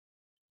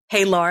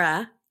Hey,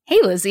 Laura.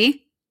 Hey,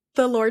 Lizzie.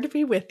 The Lord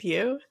be with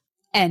you.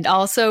 And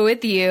also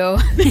with you.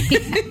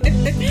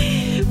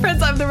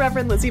 Friends, I'm the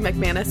Reverend Lizzie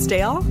McManus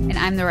Dale. And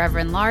I'm the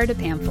Reverend Laura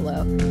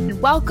DePamphilo.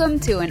 And welcome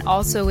to And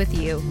Also With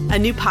You, a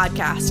new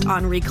podcast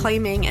on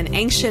reclaiming an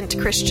ancient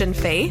Christian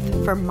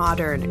faith for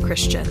modern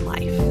Christian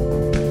life.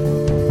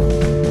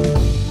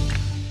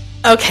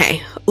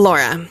 Okay,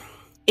 Laura,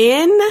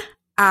 in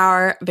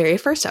our very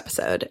first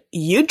episode,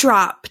 you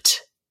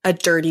dropped a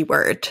dirty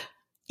word.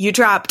 You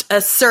dropped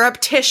a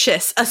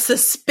surreptitious, a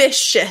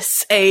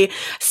suspicious, a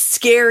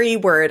scary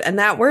word. And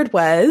that word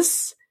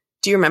was,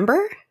 do you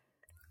remember?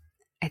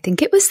 I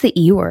think it was the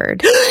E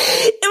word.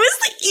 It was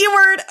the E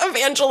word,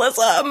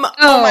 evangelism.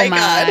 Oh my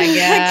God.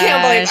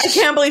 I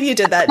can't believe you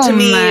did that to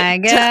me. Oh my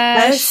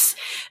gosh.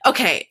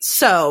 Okay,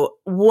 so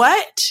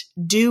what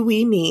do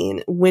we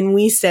mean when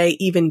we say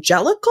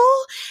evangelical?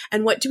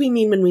 And what do we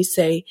mean when we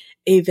say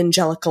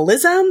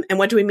evangelicalism? And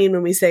what do we mean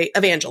when we say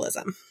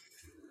evangelism?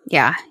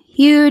 Yeah,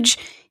 huge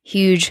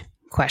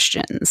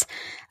questions.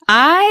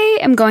 I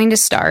am going to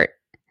start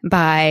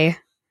by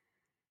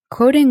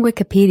quoting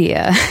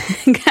Wikipedia.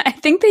 I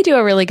think they do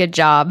a really good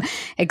job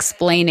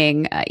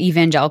explaining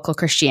evangelical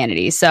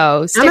Christianity.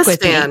 So stick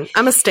with me.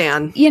 I'm a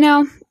stan. You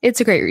know, it's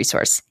a great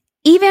resource.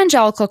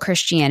 Evangelical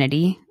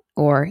Christianity,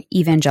 or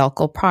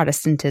evangelical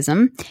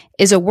Protestantism,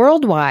 is a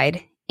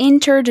worldwide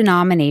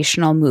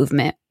interdenominational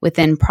movement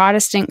within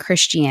Protestant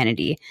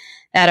Christianity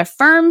that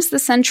affirms the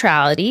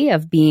centrality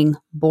of being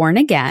born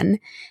again,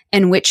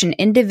 in which an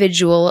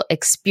individual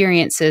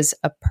experiences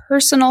a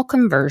personal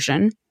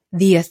conversion,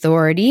 the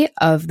authority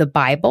of the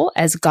Bible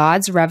as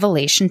God's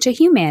revelation to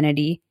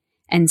humanity,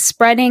 and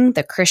spreading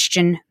the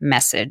Christian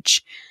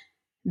message.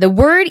 The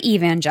word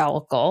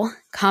evangelical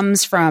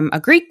comes from a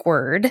Greek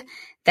word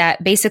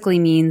that basically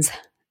means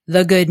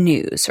the good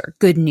news or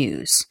good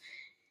news.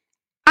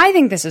 I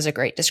think this is a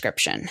great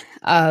description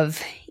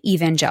of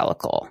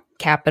evangelical,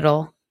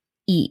 capital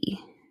E.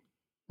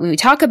 When we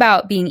talk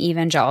about being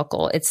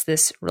evangelical, it's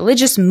this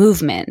religious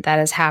movement that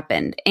has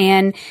happened,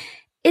 and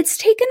it's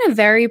taken a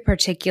very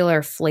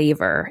particular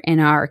flavor in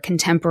our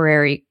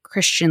contemporary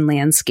Christian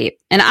landscape.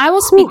 And I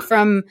will speak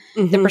from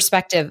the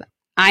perspective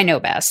I know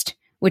best,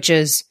 which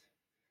is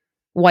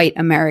white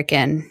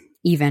American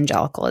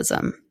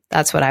evangelicalism.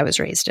 That's what I was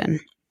raised in.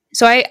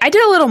 So I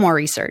did a little more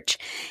research,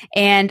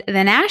 and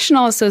the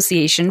National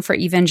Association for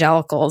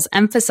Evangelicals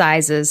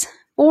emphasizes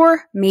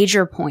 4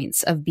 major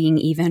points of being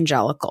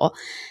evangelical,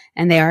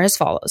 and they are as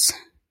follows.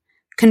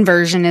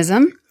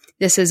 Conversionism.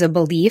 This is a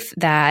belief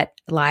that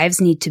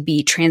lives need to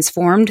be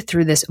transformed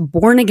through this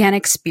born-again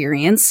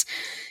experience.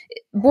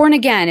 Born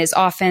again is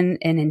often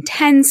an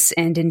intense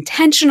and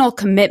intentional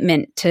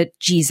commitment to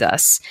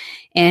Jesus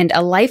and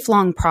a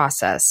lifelong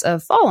process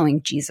of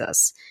following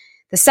Jesus.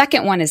 The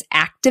second one is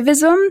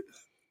activism,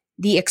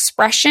 the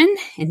expression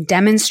and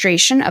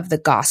demonstration of the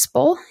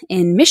gospel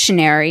in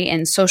missionary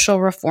and social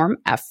reform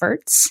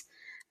efforts.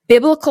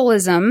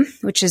 Biblicalism,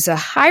 which is a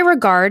high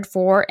regard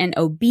for and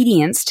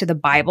obedience to the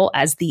Bible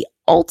as the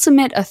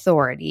ultimate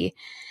authority.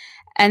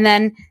 And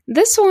then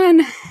this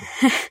one,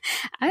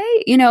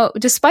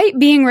 despite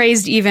being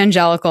raised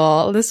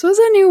evangelical, this was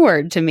a new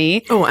word to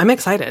me. Oh, I'm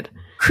excited.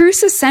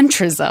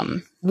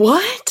 Crucicentrism.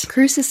 What?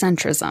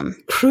 Crucicentrism.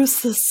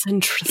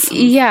 Crucicentrism.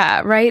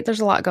 Yeah, right?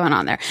 There's a lot going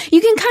on there. You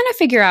can kind of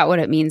figure out what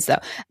it means, though,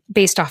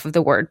 based off of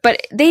the word.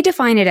 But they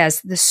define it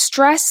as the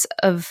stress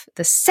of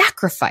the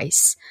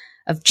sacrifice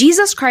of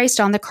Jesus Christ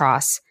on the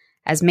cross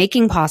as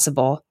making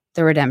possible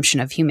the redemption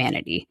of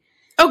humanity.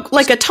 Oh,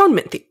 like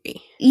atonement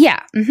theory.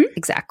 Yeah,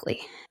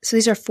 exactly. So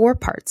these are 4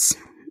 parts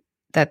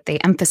that they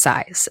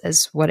emphasize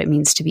as what it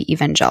means to be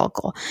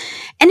evangelical.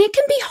 And it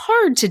can be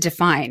hard to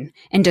define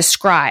and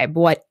describe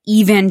what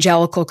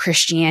evangelical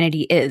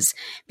Christianity is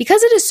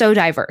because it is so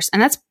diverse.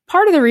 And that's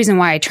part of the reason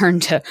why I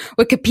turned to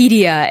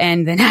Wikipedia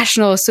and the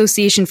National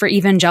Association for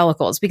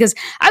Evangelicals, because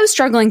I was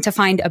struggling to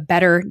find a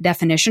better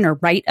definition or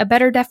write a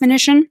better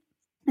definition.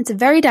 It's a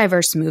very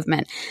diverse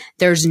movement.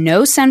 There's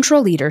no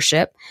central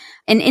leadership.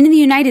 And in the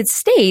United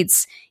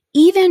States,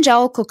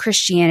 evangelical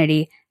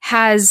Christianity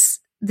has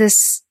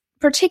this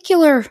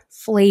particular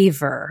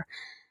flavor,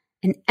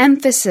 an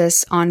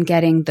emphasis on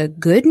getting the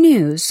good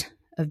news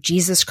of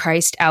Jesus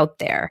Christ out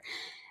there.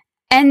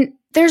 And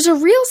there's a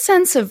real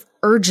sense of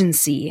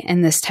urgency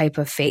in this type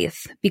of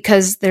faith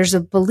because there's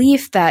a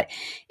belief that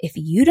if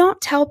you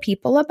don't tell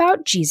people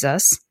about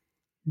Jesus,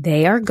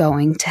 they are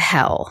going to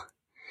hell.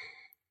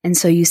 And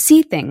so you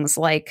see things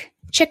like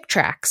Chick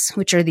Tracts,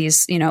 which are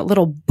these,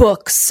 little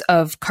books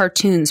of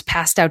cartoons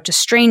passed out to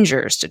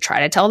strangers to try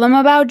to tell them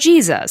about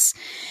Jesus.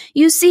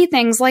 You see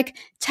things like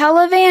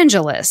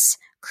televangelists,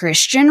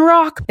 Christian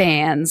rock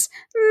bands,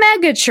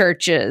 mega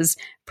churches,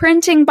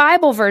 printing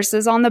Bible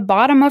verses on the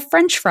bottom of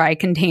French fry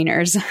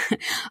containers.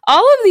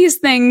 All of these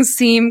things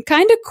seem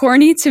kind of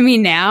corny to me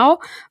now,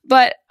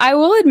 but I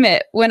will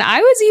admit, when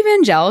I was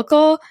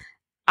evangelical,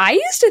 I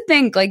used to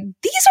think, these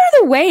are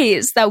the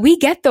ways that we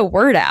get the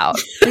word out.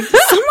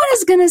 Someone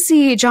is going to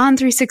see John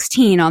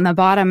 3:16 on the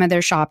bottom of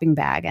their shopping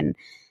bag, and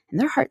and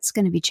their heart's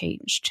going to be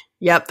changed.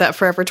 Yep, that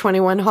Forever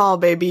 21 haul,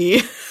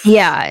 baby.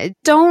 Yeah,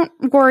 don't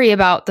worry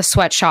about the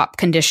sweatshop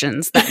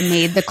conditions that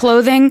made the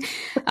clothing.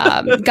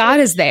 God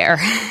is there.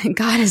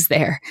 God is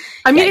there.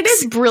 I mean, It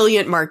is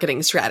brilliant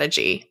marketing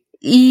strategy.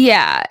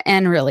 Yeah,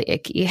 and really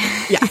icky.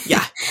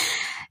 Yeah.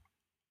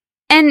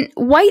 And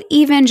white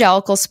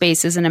evangelical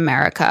spaces in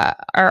America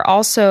are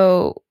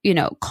also,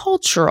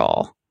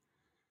 cultural.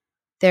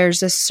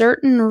 There's a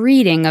certain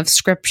reading of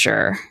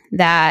scripture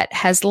that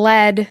has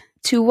led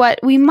to what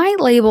we might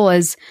label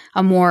as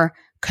a more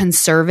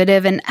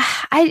conservative, and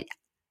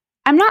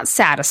I'm not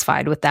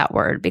satisfied with that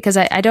word because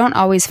I don't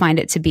always find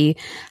it to be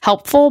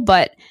helpful,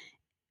 but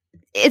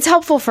it's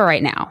helpful for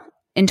right now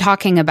in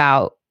talking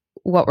about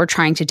what we're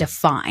trying to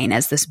define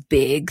as this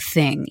big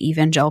thing,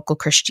 evangelical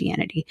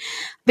Christianity.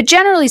 But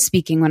generally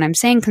speaking, when I'm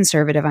saying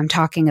conservative, I'm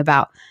talking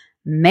about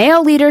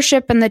male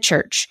leadership in the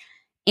church,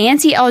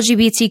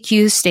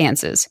 anti-LGBTQ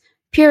stances,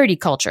 purity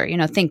culture,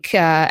 think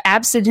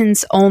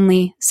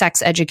abstinence-only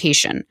sex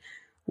education,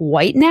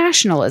 white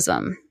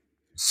nationalism,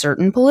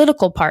 certain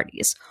political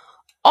parties.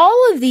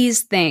 All of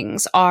these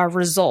things are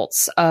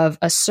results of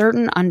a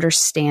certain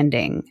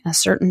understanding, a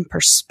certain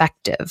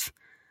perspective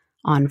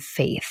on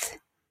faith.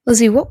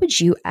 Lizzie, what would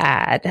you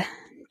add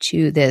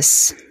to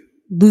this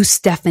loose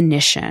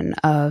definition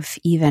of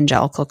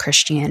evangelical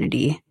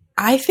Christianity?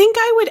 I think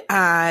I would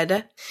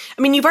add,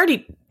 you've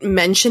already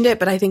mentioned it,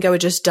 but I think I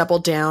would just double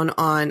down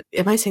on,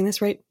 am I saying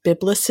this right?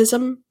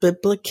 Biblicism?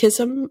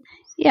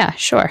 Yeah,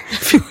 sure.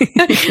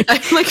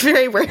 I'm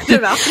very worried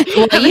about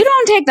it. Well, you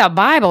don't take the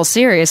Bible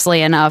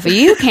seriously enough.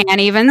 You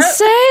can't even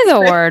say the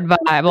word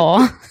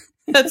Bible.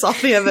 That's all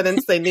the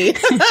evidence they need.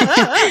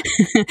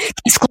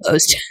 Case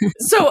closed.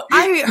 So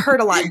I heard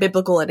a lot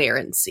biblical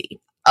inerrancy.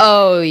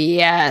 Oh,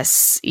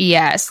 yes.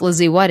 Yes.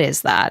 Lizzie, what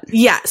is that?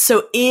 Yeah.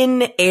 So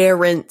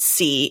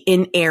inerrancy,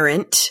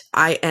 inerrant,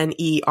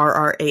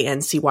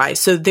 INERRANCY.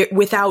 So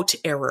without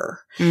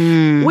error,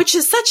 which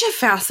is such a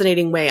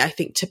fascinating way, I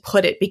think, to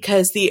put it,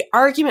 because the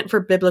argument for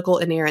biblical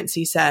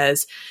inerrancy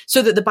says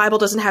so that the Bible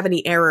doesn't have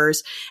any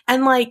errors.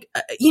 And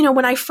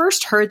when I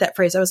first heard that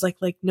phrase, I was like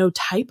no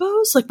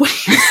typos? What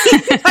do you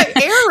mean by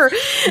error?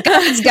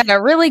 God's got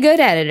a really good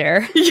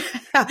editor.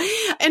 Yeah.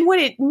 And what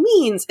it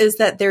means is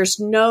that there's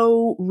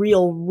no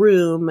real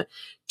room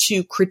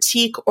to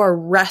critique or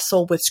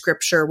wrestle with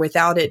scripture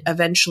without it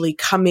eventually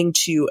coming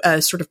to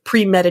a sort of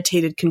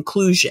premeditated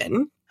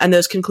conclusion. And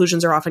those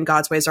conclusions are often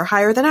God's ways are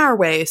higher than our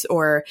ways,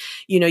 or,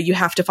 you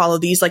have to follow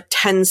these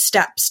 10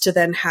 steps to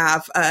then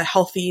have a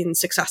healthy and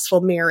successful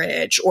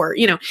marriage, or,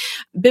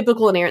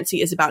 biblical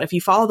inerrancy is about if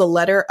you follow the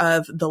letter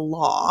of the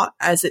law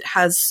as it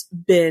has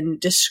been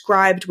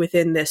described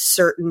within this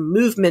certain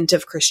movement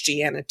of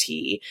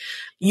Christianity,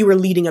 you are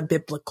leading a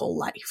biblical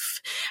life.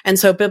 And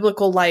so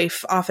biblical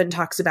life often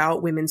talks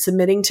about women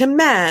submitting to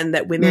men,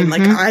 that women,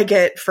 I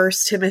get 1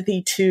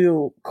 Timothy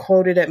 2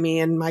 quoted at me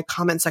in my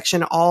comment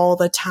section all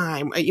the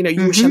time.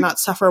 You shall not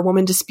suffer a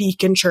woman to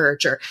speak in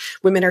church, or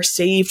women are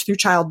saved through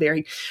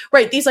childbearing,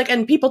 right? These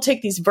and people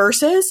take these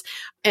verses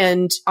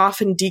and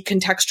often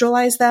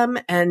decontextualize them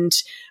and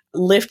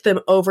lift them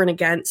over and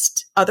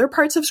against other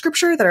parts of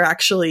scripture that are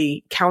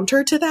actually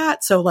counter to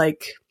that. So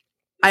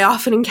I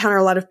often encounter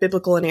a lot of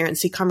biblical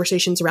inerrancy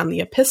conversations around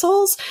the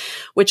epistles,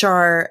 which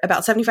are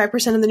about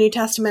 75% of the New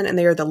Testament, and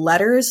they are the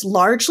letters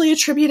largely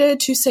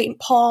attributed to St.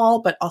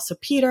 Paul, but also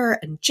Peter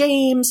and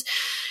James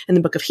and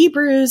the book of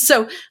Hebrews.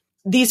 So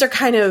these are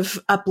kind of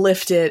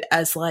uplifted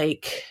as and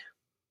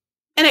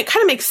it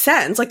kind of makes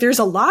sense. There's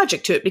a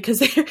logic to it because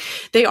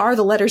they are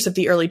the letters of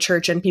the early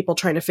church and people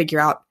trying to figure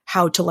out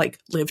how to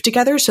live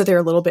together. So they're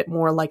a little bit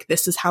more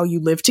this is how you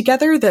live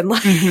together than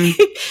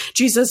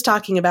Jesus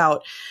talking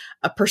about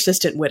a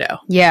persistent widow.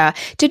 Yeah.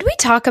 Did we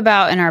talk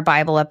about in our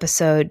Bible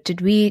episode,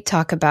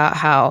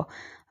 how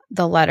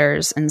the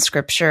letters in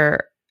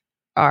scripture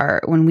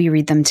are, when we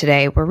read them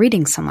today, we're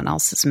reading someone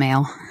else's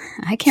mail?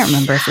 I can't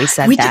remember if we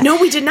said that. No,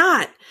 we did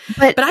not.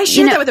 But I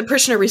shared that with a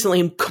parishioner recently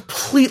and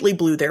completely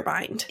blew their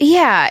mind.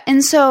 Yeah.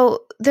 And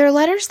so they're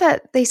letters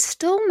that they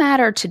still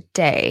matter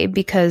today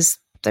because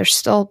they're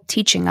still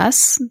teaching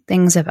us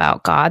things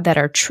about God that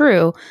are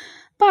true.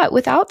 But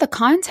without the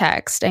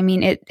context,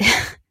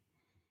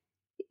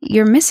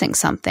 you're missing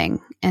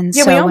something. And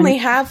yeah, so we only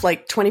have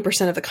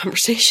 20% of the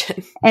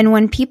conversation. And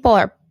when people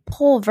are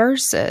pull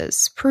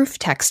verses, proof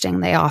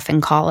texting, they often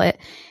call it.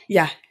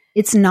 Yeah.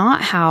 It's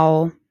not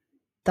how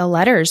the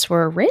letters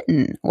were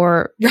written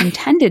or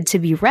intended to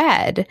be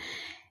read.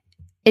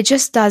 It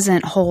just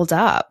doesn't hold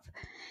up.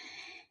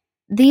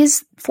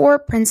 These 4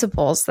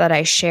 principles that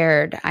I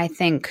shared, I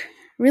think,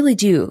 really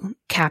do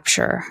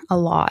capture a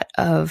lot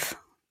of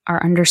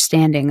our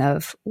understanding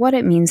of what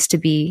it means to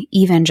be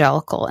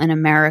evangelical in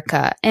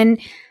America. And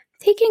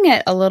taking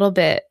it a little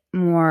bit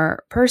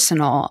more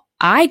personal,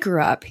 I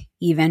grew up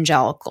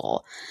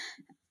evangelical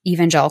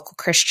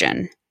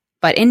Christian,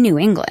 but in New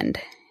England.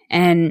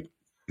 And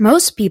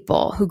most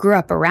people who grew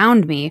up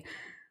around me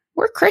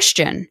were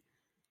Christian,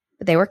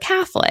 but they were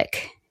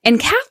Catholic. And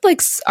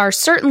Catholics are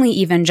certainly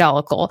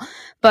evangelical,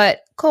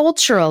 but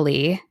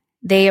culturally,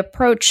 they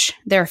approach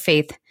their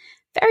faith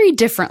very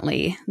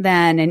differently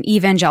than an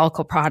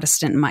evangelical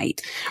Protestant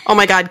might. Oh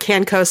my God,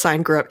 can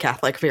co-sign, grew up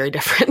Catholic, very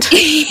different.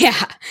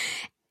 Yeah.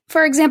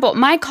 For example,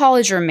 my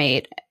college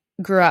roommate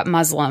grew up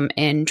Muslim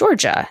in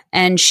Georgia,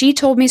 and she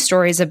told me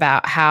stories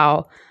about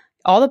how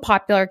all the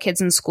popular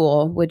kids in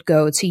school would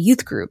go to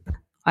youth group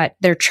at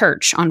their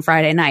church on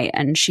Friday night.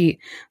 And she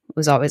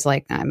was always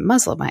like, I'm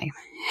Muslim. I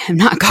am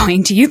not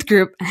going to youth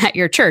group at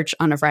your church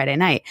on a Friday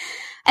night.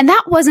 And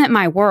that wasn't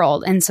my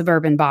world in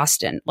suburban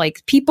Boston.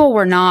 Like, people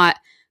were not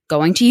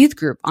going to youth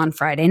group on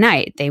Friday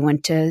night. They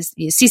went to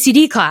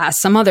CCD class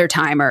some other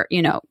time, or,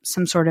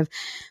 some sort of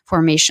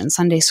formation,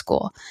 Sunday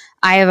school.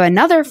 I have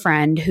another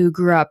friend who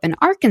grew up in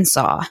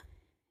Arkansas,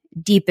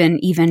 deep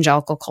in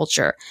evangelical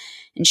culture.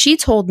 And she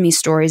told me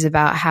stories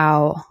about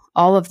how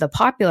all of the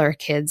popular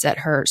kids at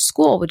her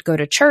school would go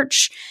to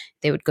church,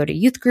 they would go to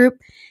youth group,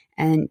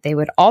 and they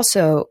would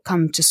also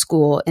come to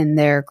school in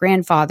their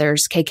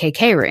grandfather's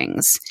KKK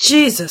rings.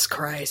 Jesus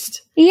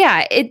Christ.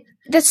 Yeah,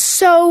 that's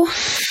so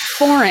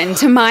foreign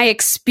to my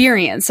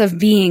experience of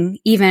being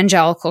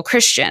evangelical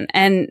Christian.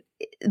 And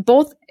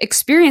both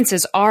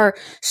experiences are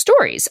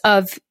stories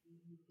of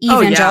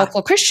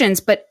evangelical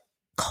Christians, but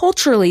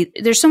culturally,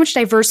 there's so much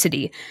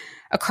diversity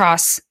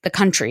across the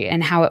country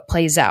and how it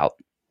plays out.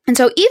 And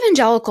so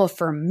evangelical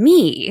for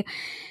me,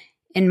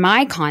 in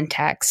my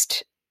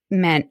context,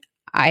 meant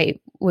I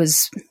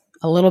was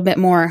a little bit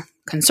more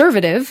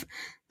conservative,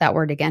 that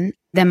word again,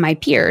 than my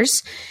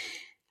peers.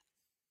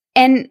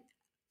 And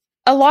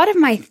a lot of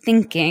my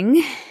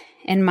thinking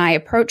and my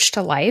approach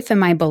to life and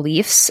my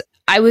beliefs,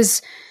 I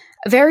was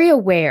very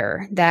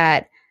aware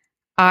that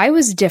I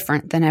was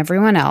different than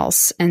everyone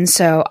else. And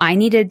so I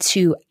needed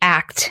to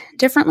act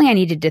differently. I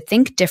needed to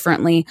think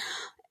differently.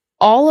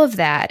 All of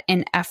that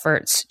in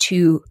efforts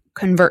to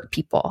convert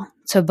people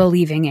to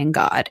believing in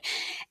God.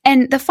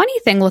 And the funny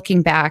thing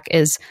looking back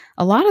is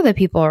a lot of the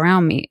people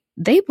around me,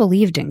 they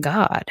believed in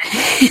God.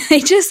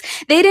 They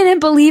didn't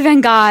believe in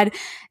God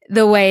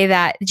the way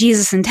that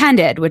Jesus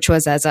intended, which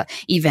was as a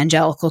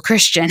evangelical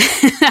Christian.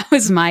 That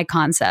was my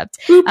concept.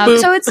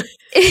 So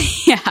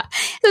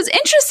it's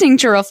interesting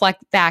to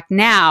reflect back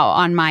now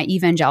on my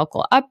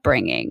evangelical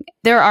upbringing.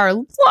 There are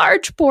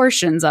large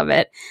portions of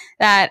it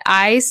that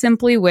I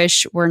simply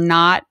wish were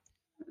not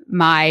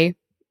my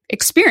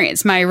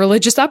experience, my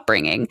religious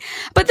upbringing.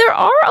 But there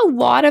are a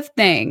lot of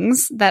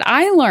things that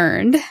I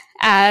learned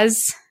as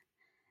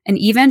an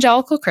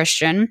evangelical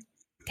Christian,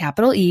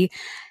 capital E,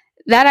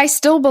 that I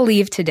still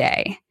believe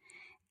today.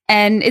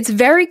 And it's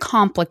very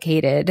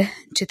complicated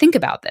to think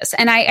about this.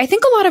 And I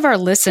think a lot of our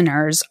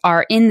listeners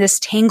are in this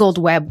tangled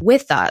web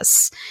with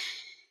us.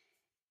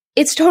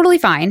 It's totally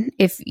fine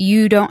if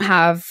you don't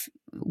have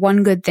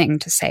one good thing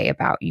to say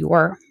about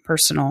your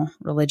personal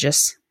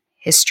religious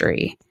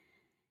history.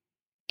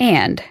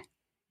 And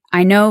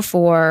I know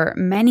for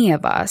many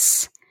of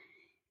us,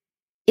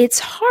 it's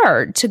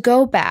hard to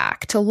go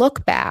back, to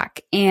look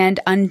back and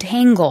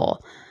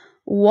untangle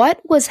what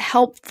was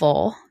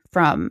helpful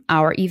from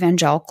our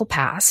evangelical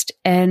past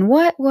and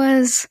what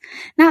was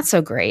not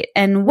so great.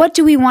 And what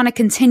do we want to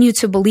continue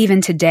to believe in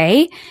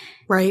today?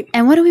 Right.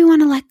 And what do we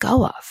want to let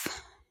go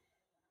of?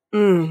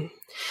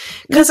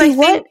 Because I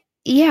think...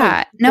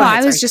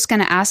 I was just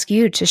going to ask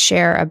you to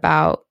share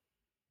about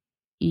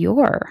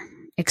your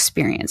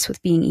experience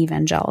with being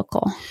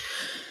evangelical.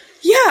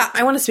 Yeah,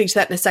 I want to speak to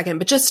that in a second,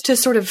 but just to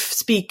sort of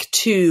speak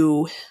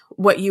to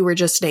what you were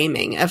just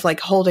naming of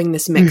like holding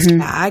this mixed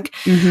bag.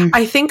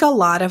 I think a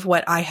lot of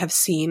what I have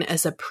seen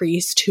as a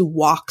priest who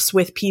walks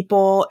with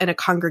people in a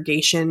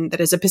congregation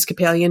that is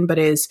Episcopalian, but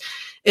is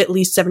at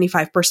least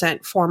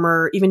 75%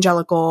 former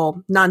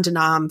evangelical,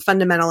 non-denom,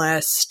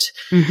 fundamentalist,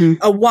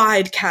 a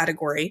wide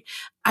category,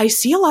 I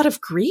see a lot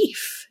of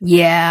grief.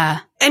 Yeah.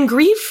 And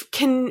grief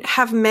can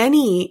have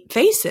many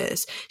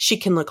faces. She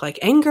can look like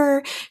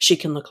anger. She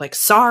can look like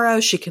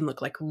sorrow. She can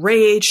look like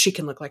rage. She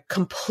can look like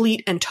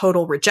complete and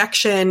total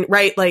rejection,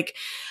 right? Like,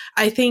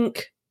 I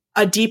think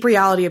a deep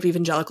reality of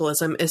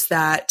evangelicalism is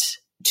that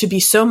to be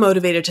so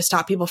motivated to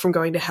stop people from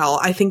going to hell,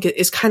 I think it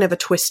is kind of a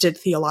twisted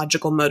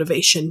theological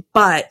motivation.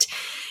 But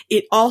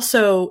it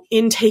also,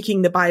 in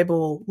taking the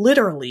Bible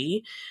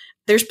literally,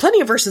 there's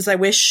plenty of verses I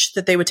wish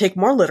that they would take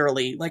more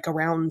literally, like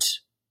around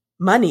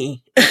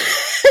money.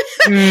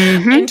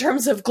 In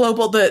terms of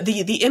global,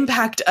 the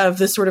impact of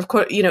this sort of,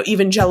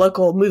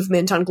 evangelical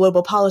movement on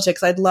global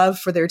politics, I'd love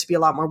for there to be a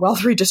lot more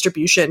wealth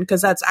redistribution,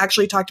 because that's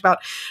actually talked about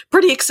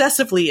pretty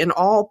excessively in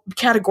all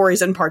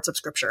categories and parts of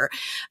Scripture.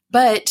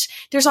 But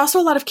there's also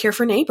a lot of care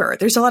for neighbor.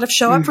 There's a lot of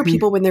show up for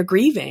people when they're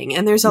grieving.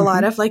 And there's a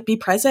lot of like, be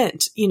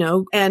present,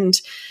 and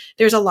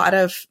there's a lot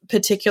of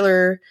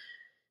particular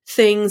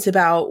things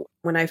about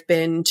when I've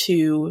been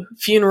to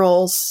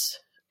funerals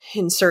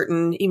in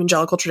certain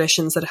evangelical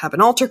traditions that have an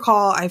altar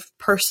call. I've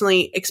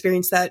personally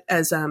experienced that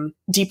as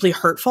deeply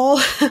hurtful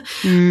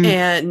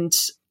and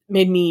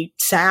made me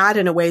sad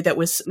in a way that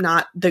was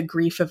not the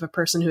grief of a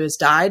person who has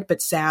died,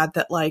 but sad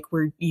that like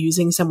we're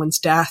using someone's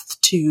death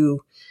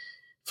to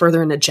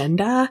further an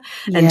agenda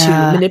and to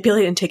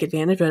manipulate and take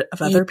advantage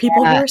of other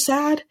people who are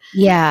sad.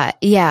 Yeah,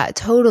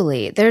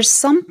 totally. There's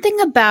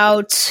something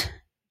about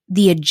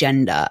the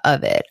agenda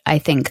of it, I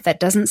think, that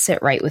doesn't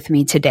sit right with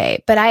me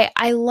today. But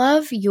I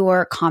love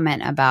your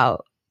comment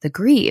about the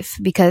grief,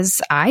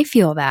 because I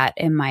feel that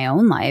in my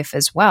own life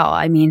as well.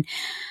 I mean,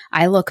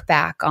 I look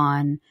back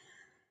on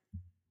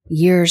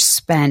years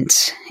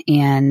spent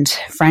and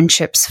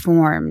friendships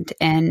formed,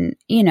 and,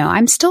 you know,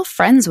 I'm still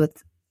friends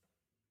with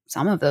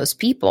some of those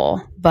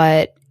people,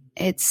 but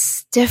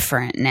it's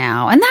different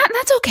now. And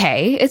that's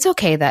okay. It's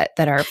okay that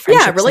our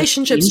friendships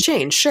relationships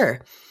change,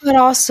 sure. But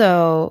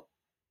also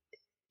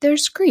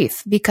there's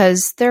grief,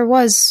 because there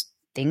was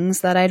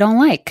things that I don't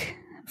like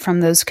from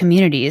those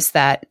communities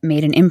that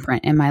made an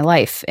imprint in my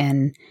life.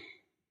 And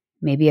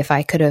maybe if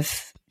I could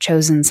have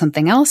chosen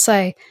something else,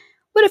 I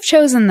would have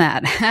chosen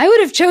that. I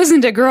would have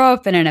chosen to grow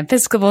up in an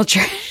Episcopal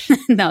church.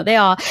 No, they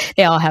all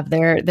have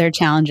their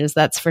challenges,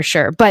 that's for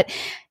sure. But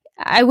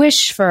I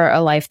wish for a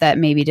life that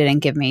maybe didn't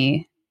give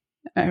me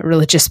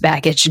religious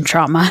baggage and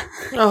trauma.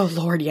 Oh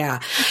Lord, yeah.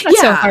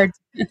 So hard.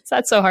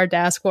 That's so hard to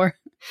ask for.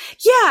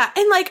 Yeah.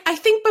 And like, I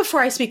think before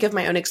I speak of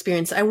my own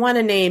experience, I want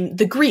to name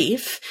the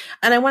grief.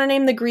 And I want to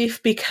name the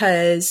grief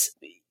because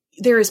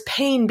there is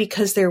pain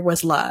because there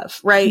was love,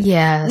 right?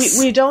 Yes.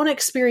 We don't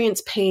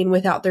experience pain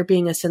without there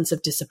being a sense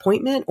of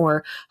disappointment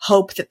or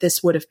hope that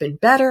this would have been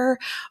better,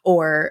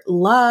 or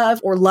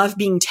love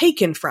being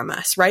taken from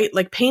us, right?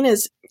 Like, pain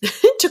is,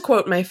 to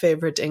quote my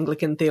favorite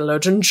Anglican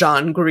theologian,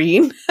 John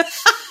Green,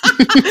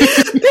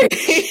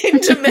 pain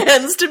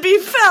demands to be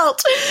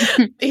felt.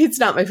 He's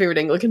not my favorite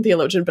Anglican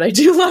theologian, but I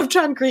do love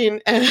John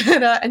Green.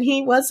 And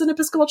he was an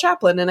Episcopal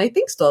chaplain, and I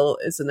think still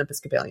is an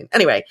Episcopalian.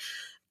 Anyway,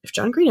 if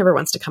John Green ever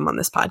wants to come on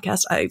this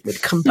podcast, I would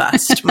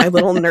combust. My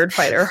little nerd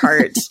fighter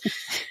heart.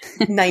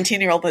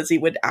 19-year-old Lizzie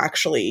would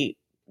actually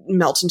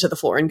melt into the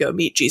floor and go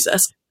meet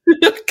Jesus.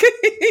 Okay.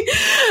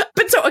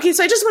 But so I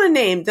just want to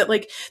name that,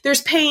 like,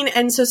 there's pain.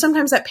 And so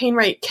sometimes that pain,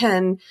 right,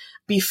 can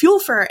be fuel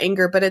for our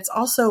anger, but it's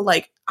also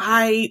like,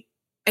 I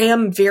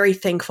am very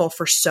thankful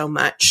for so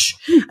much.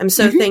 I'm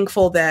so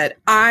thankful that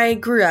I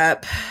grew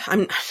up.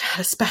 I'm not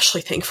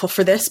especially thankful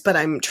for this, but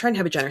I'm trying to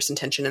have a generous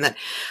intention in that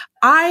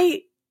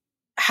I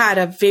had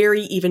a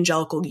very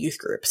evangelical youth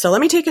group. So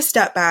let me take a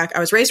step back. I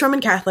was raised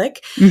Roman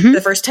Catholic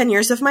the first 10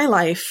 years of my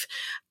life,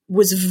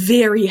 was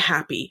very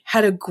happy,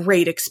 had a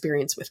great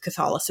experience with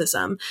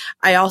Catholicism.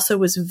 I also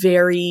was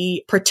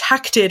very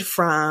protected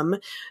from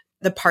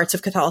the parts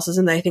of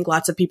Catholicism that I think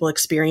lots of people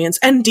experience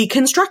and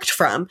deconstruct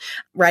from,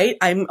 right?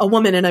 I'm a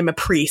woman and I'm a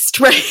priest,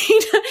 right?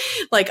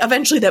 Like,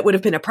 eventually that would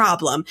have been a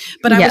problem,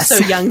 but I was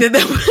so young that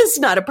was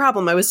not a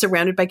problem. I was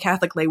surrounded by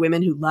Catholic lay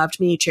women who loved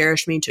me,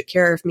 cherished me, took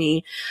care of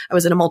me. I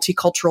was in a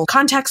multicultural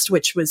context,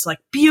 which was like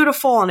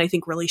beautiful, and I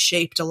think really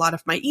shaped a lot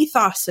of my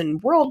ethos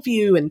and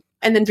worldview.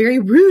 And then very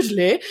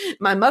rudely,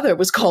 my mother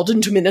was called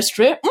into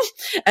ministry.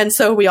 And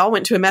so we all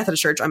went to a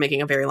Methodist church. I'm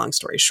making a very long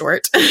story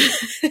short.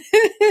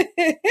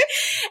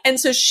 And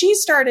so she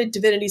started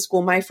divinity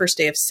school my first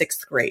day of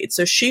 6th grade.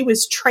 So she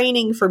was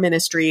training for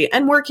ministry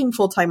and working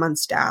full-time on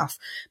staff,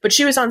 but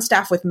she was on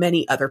staff with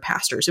many other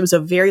pastors. It was a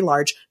very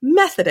large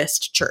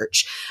Methodist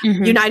church,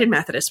 United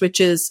Methodist,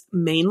 which is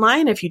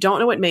mainline. If you don't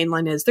know what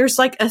mainline is, there's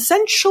like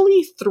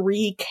essentially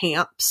 3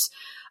 camps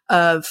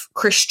of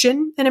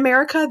Christian in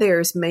America.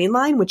 There's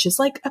mainline, which is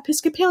like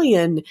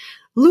Episcopalian,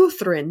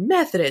 Lutheran,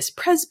 Methodist,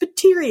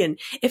 Presbyterian.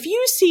 If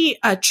you see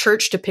a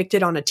church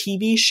depicted on a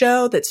TV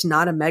show that's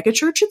not a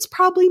megachurch, it's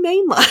probably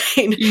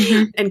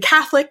mainline and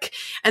Catholic.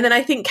 And then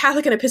I think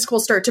Catholic and Episcopal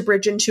start to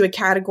bridge into a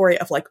category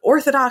of like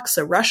Orthodox,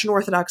 so Russian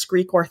Orthodox,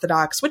 Greek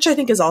Orthodox, which I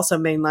think is also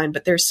mainline,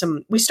 but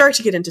we start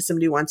to get into some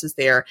nuances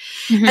there.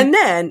 And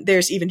then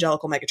there's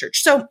evangelical megachurch.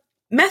 So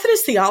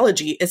Methodist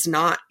theology is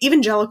not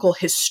evangelical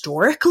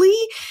historically,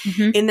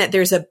 in that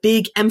there's a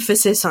big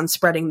emphasis on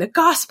spreading the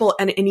gospel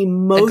and an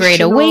emotional... The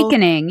Great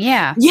Awakening,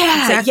 yeah.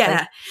 Yeah, exactly.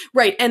 yeah.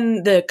 Right.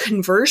 And the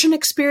conversion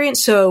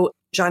experience. So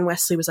John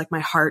Wesley was like,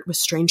 my heart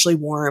was strangely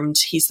warmed.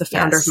 He's the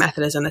founder of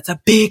Methodism. That's a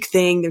big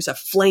thing. There's a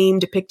flame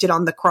depicted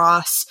on the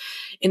cross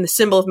in the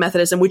symbol of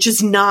Methodism, which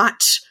is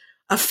not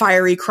a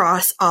fiery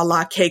cross a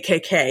la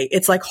KKK.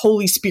 It's like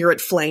Holy Spirit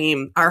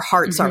flame. Our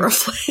hearts are a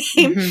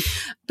flame.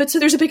 But so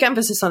there's a big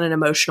emphasis on an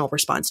emotional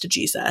response to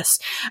Jesus.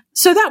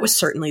 So that was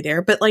certainly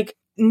there, but like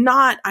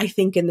not, I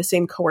think, in the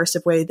same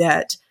coercive way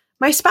that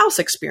my spouse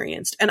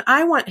experienced. And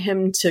I want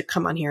him to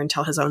come on here and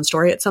tell his own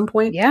story at some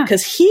point. Yeah.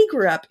 Because he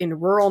grew up in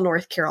rural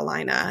North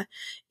Carolina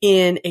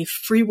in a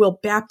Free Will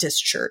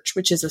Baptist church,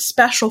 which is a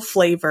special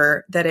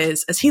flavor that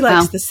is, as he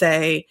likes to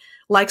say,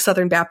 like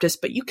Southern Baptist,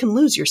 but you can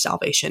lose your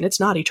salvation. It's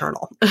not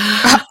eternal.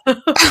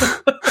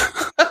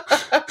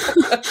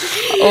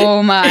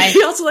 Oh my.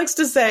 He also likes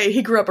to say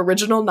he grew up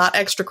original, not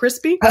extra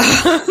crispy.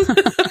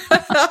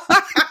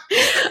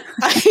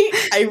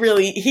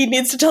 He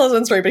needs to tell his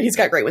own story, but he's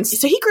got great ones.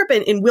 So he grew up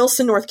in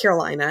Wilson, North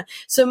Carolina.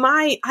 So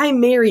I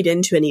married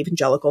into an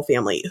evangelical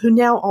family who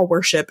now all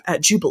worship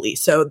at Jubilee.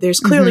 So there's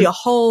clearly a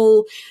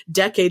whole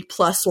decade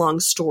plus long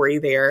story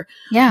there,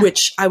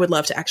 which I would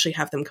love to actually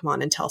have them come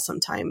on and tell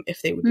sometime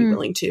if they would be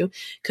willing to,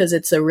 because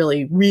it's a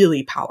really,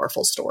 really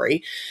powerful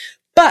story.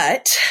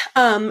 But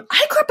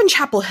I grew up in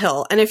Chapel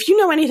Hill. And if you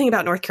know anything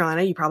about North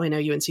Carolina, you probably know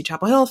UNC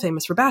Chapel Hill,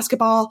 famous for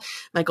basketball,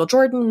 Michael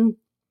Jordan.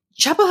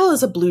 Chapel Hill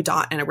is a blue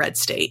dot in a red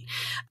state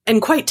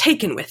and quite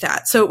taken with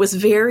that. So it was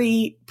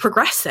very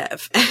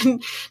progressive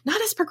and not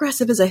as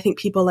progressive as I think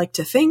people like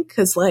to think.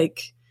 Because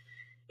like,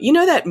 you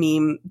know that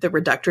meme, the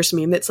Reductress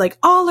meme, that's like,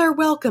 all are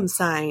welcome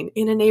sign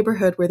in a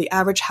neighborhood where the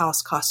average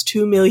house costs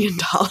 $2 million.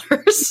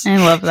 I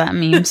love that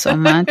meme so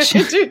much.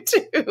 I do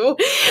too.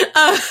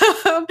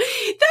 That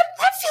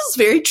feels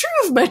very true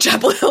of my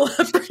Chapel Hill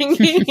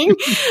upbringing,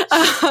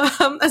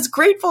 as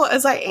grateful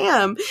as I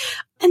am.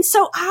 And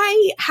so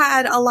I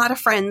had a lot of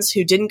friends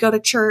who didn't go to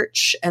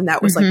church, and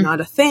that was like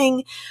not a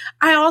thing.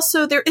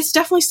 It's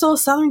definitely still a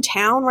Southern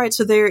town, right?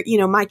 So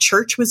my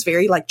church was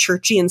very like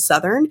churchy and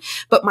Southern,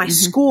 but my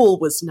school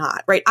was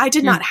not, right? I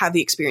did not have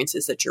the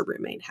experiences that your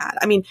roommate had.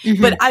 I mean,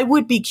 but I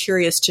would be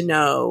curious to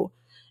know,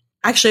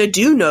 actually, I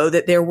do know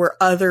that there were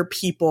other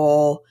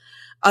people,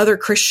 other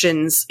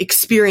Christians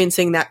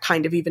experiencing that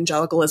kind of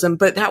evangelicalism,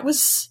 but that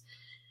was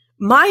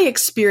my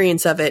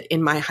experience of it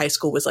in my high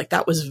school was like,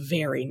 that was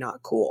very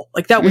not cool.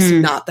 Like that was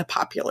not the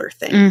popular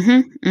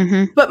thing.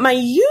 But my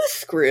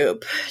youth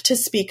group, to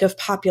speak of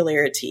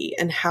popularity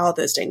and how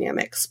those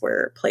dynamics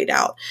were played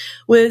out,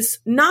 was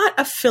not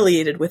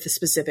affiliated with a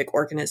specific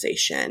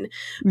organization,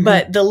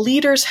 but the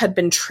leaders had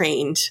been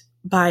trained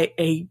by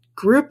a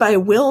group I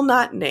will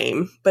not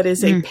name, but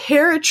is a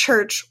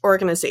parachurch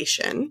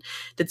organization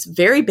that's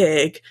very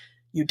big.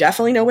 You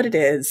definitely know what it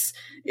is.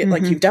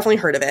 Like you've definitely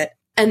heard of it.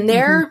 And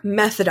their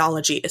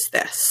methodology is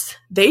this.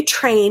 They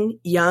train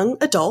young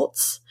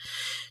adults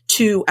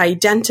to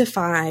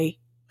identify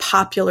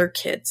popular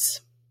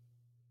kids.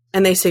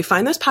 And they say,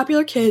 find those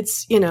popular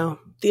kids, the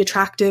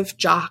attractive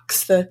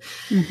jocks, the,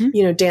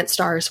 dance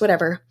stars,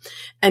 whatever,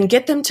 and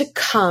get them to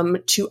come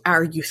to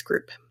our youth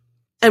group.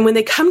 And when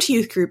they come to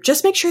youth group,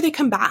 just make sure they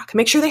come back.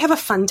 Make sure they have a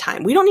fun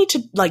time. We don't need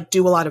to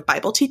do a lot of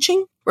Bible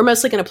teaching. We're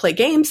mostly going to play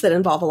games that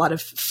involve a lot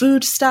of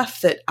food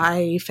stuff that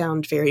I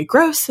found very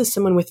gross as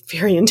someone with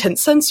very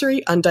intense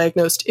sensory,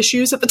 undiagnosed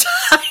issues at the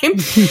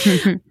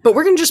time. But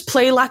we're going to just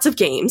play lots of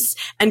games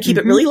and keep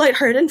it really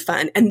lighthearted and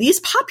fun. And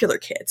these popular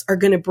kids are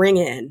going to bring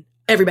in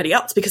everybody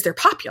else because they're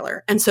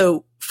popular. And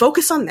so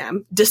focus on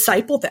them,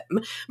 disciple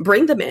them,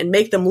 bring them in,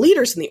 make them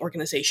leaders in the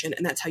organization.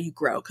 And that's how you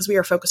grow, because we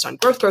are focused on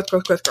growth.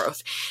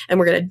 And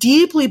we're going to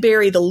deeply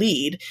bury the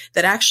lead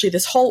that actually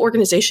this whole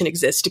organization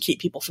exists to keep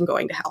people from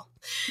going to hell.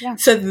 Yeah.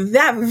 So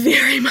that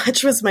very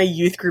much was my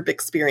youth group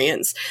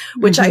experience,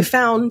 which I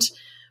found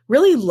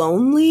really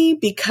lonely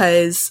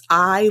because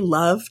I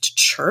loved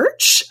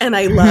church and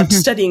I loved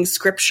studying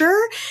scripture.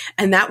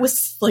 And that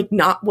was like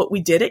not what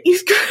we did at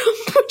youth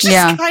group, which is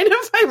kind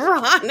of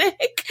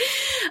ironic.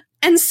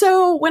 And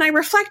so when I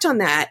reflect on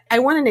that,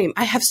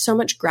 I have so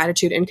much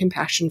gratitude and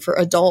compassion for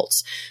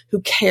adults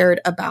who cared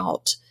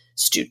about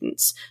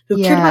students,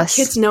 who cared about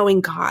kids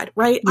knowing God,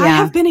 right? Yeah. I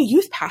have been a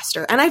youth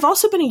pastor, and I've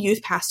also been a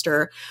youth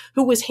pastor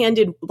who was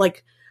handed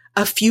like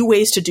a few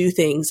ways to do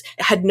things,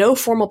 had no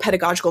formal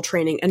pedagogical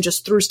training, and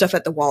just threw stuff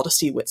at the wall to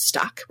see what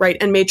stuck, right?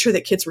 And made sure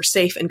that kids were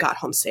safe and got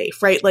home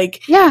safe, right?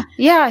 Like, no,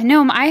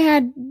 I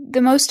had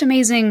the most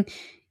amazing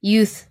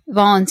youth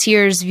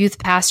volunteers, youth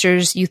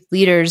pastors, youth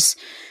leaders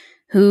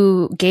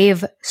who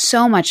gave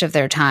so much of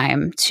their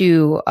time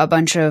to a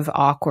bunch of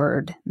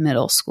awkward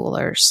middle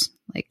schoolers.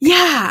 Like,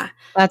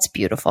 that's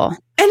beautiful.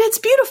 And it's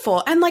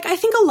beautiful. And like, I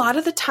think a lot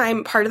of the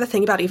time, part of the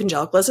thing about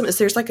evangelicalism is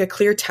there's like a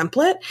clear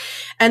template,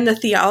 and the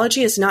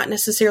theology is not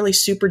necessarily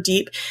super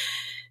deep.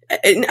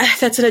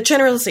 That's a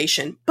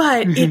generalization,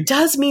 but it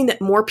does mean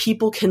that more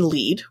people can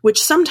lead, which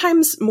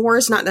sometimes more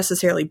is not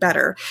necessarily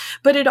better,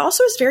 but it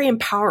also is very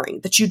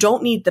empowering that you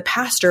don't need the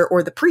pastor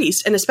or the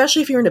priest. And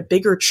especially if you're in a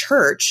bigger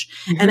church,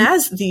 and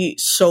as the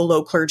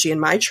solo clergy in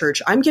my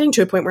church, I'm getting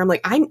to a point where I'm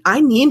like,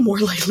 I need more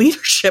like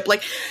leadership.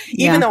 Like,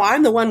 even though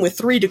I'm the one with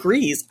 3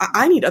 degrees,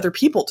 I need other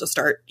people to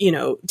start,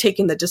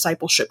 taking the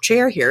discipleship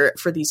chair here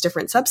for these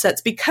different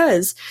subsets,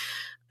 because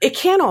it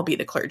can't all be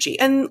the clergy,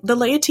 and the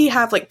laity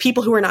have like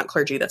people who are not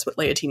clergy. That's what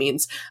laity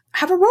means,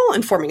 have a role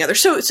in forming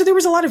others. So there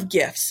was a lot of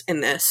gifts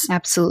in this.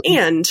 Absolutely.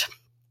 And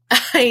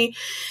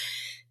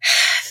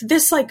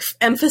this like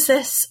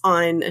emphasis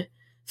on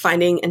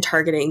finding and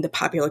targeting the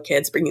popular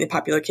kids, bringing the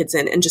popular kids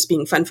in, and just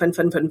being fun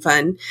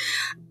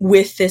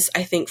with this,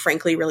 I think,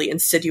 frankly, really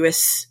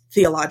insidious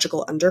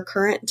theological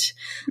undercurrent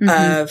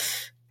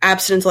of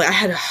abstinence. Like, I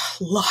had a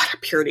lot of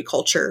purity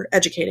culture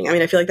educating. I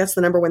mean, I feel like that's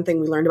the number one thing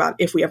we learned about,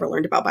 if we ever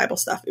learned about Bible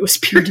stuff. It was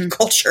purity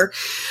culture.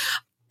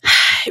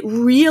 It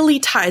really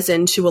ties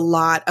into a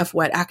lot of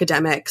what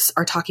academics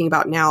are talking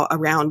about now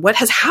around what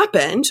has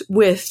happened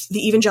with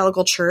the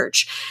evangelical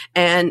church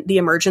and the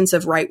emergence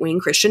of right-wing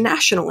Christian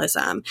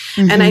nationalism.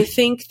 And I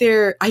think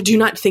I do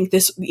not think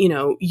this,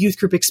 youth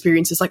group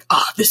experience is like,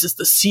 this is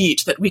the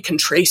seed that we can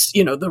trace,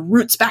 the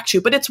roots back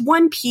to, but it's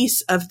one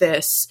piece of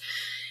this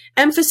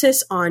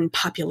emphasis on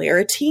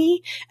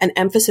popularity and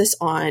emphasis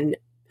on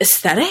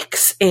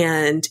aesthetics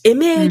and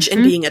image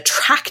and being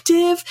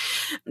attractive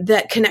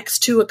that connects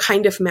to a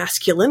kind of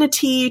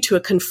masculinity, to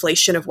a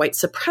conflation of white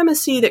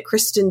supremacy that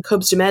Kristen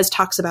Kobes-Dumez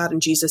talks about in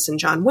Jesus and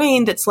John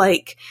Wayne. That's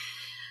like,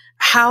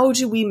 how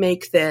do we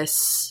make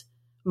this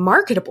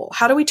marketable?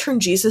 How do we turn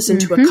Jesus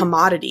into a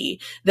commodity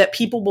that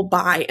people will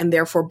buy and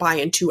therefore buy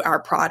into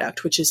our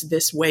product, which is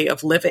this way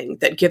of living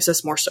that gives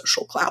us more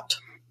social clout?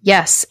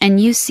 Yes. And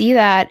you see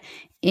that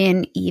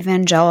in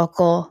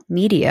evangelical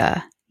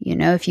media. You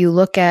know, if you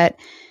look at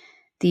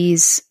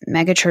these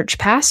megachurch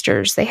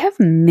pastors, they have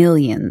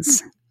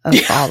millions of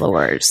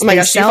followers. Oh my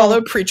gosh, do you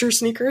follow Preacher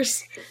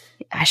Sneakers?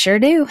 I sure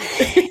do.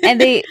 And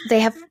they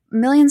have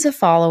millions of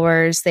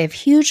followers. They have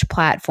huge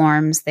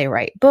platforms. They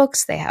write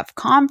books. They have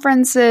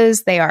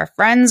conferences. They are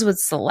friends with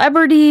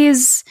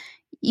celebrities.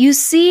 You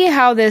see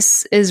how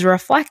this is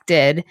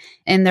reflected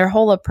in their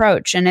whole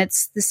approach. And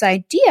it's this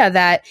idea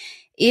that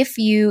if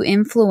you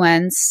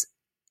influence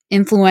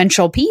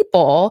influential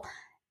people,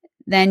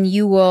 then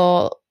you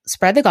will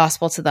spread the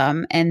gospel to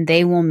them and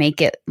they will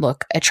make it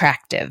look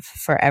attractive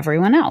for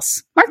everyone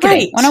else.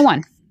 Marketing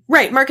 101.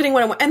 Right. Marketing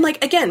 101. And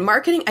like, again,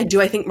 marketing,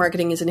 I think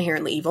marketing is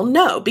inherently evil.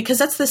 No, because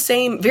that's the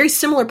same, very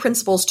similar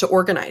principles to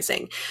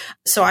organizing.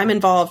 So I'm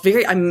involved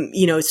I'm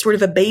sort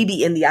of a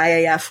baby in the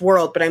IAF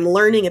world, but I'm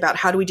learning about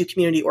how do we do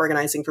community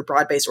organizing for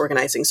broad-based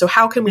organizing. So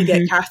how can we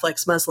get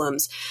Catholics,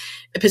 Muslims,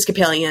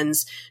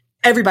 Episcopalians,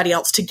 everybody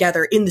else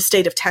together in the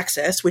state of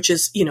Texas, which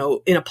is, in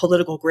a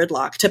political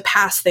gridlock, to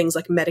pass things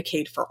like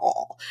Medicaid for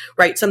all,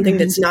 right? Something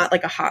that's not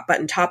like a hot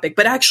button topic,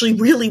 but actually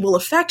really will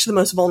affect the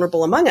most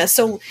vulnerable among us.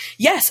 So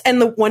yes.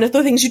 And one of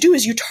the things you do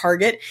is you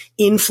target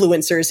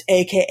influencers,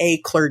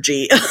 AKA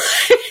clergy.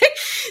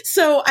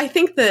 So I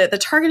think the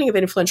targeting of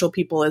influential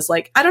people is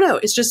like, I don't know,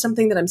 it's just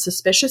something that I'm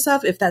suspicious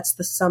of if that's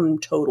the sum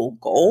total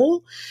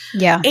goal.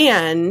 Yeah.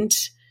 And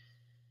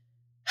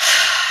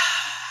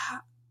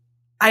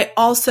I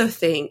also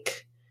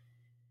think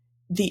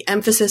the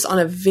emphasis on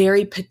a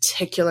very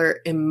particular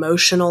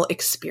emotional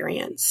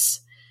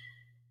experience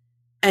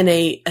and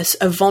a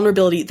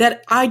vulnerability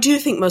that I do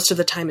think most of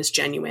the time is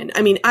genuine.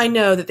 I mean, I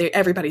know that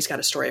everybody's got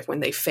a story of when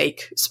they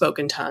fake spoke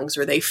in tongues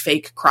or they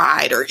fake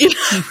cried or,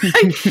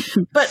 right?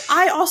 But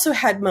I also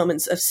had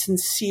moments of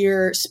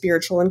sincere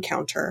spiritual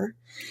encounter.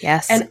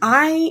 Yes. And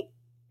I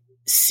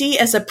see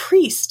as a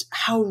priest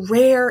how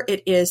rare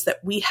it is that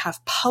we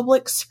have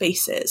public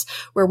spaces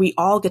where we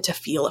all get to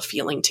feel a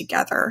feeling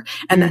together,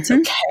 and that's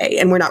okay.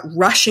 And we're not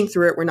rushing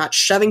through it. We're not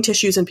shoving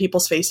tissues in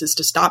people's faces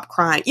to stop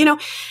crying,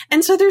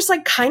 And so there's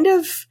like kind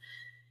of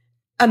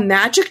a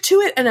magic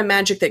to it and a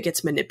magic that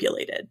gets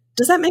manipulated.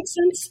 Does that make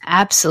sense?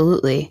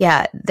 Absolutely.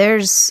 Yeah.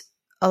 There's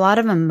a lot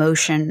of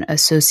emotion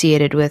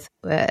associated with,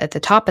 at the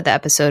top of the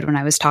episode when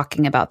I was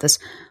talking about this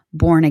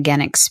born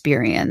again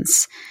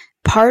experience,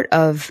 part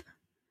of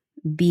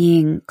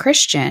being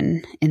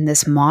Christian in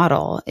this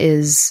model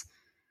is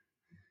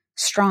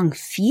strong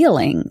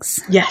feelings.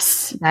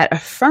 Yes. That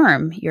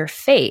affirm your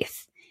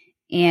faith.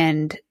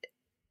 And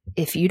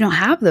if you don't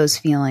have those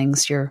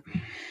feelings, you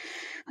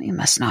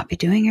must not be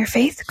doing your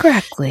faith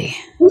correctly.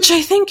 Which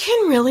I think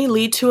can really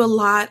lead to a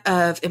lot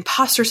of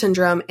imposter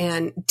syndrome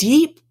and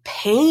deep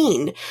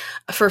pain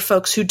for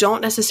folks who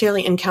don't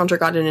necessarily encounter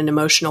God in an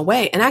emotional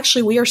way. And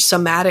actually, we are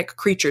somatic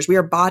creatures. We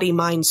are body,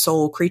 mind,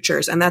 soul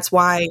creatures. And that's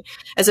why,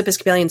 as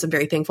Episcopalians, I'm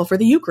very thankful for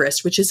the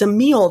Eucharist, which is a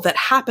meal that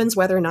happens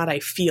whether or not I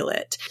feel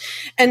it.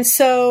 And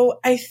so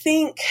I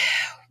think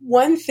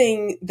one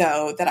thing,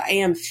 though, that I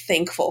am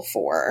thankful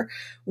for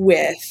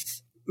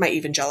with my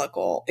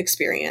evangelical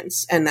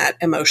experience and that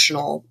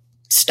emotional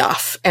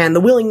stuff and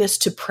the willingness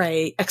to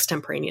pray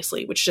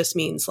extemporaneously, which just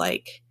means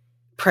like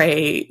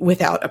pray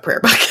without a prayer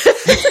book.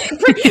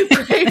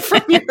 Pray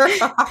from your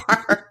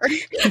heart.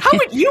 How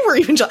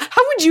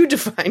would you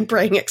define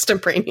praying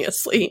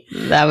extemporaneously?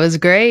 That was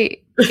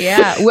great.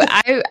 Yeah.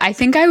 I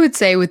think I would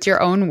say with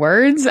your own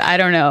words, I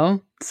don't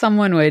know,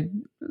 someone would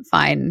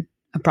find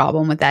a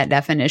problem with that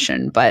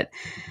definition, but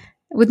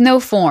with no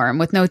form,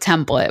 with no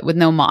template, with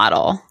no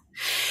model.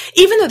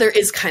 Even though there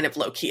is kind of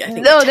low key, I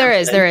think. No, there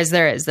is.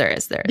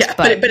 Yeah,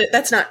 but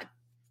that's not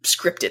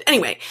scripted.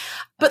 Anyway,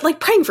 but like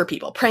praying for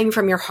people, praying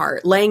from your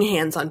heart, laying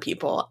hands on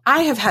people.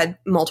 I have had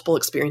multiple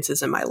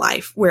experiences in my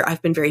life where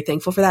I've been very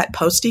thankful for that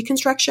post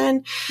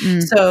deconstruction.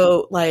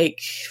 So like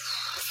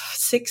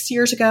 6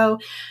 years ago,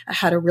 I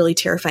had a really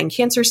terrifying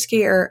cancer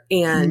scare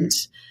and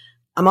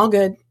I'm all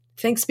good.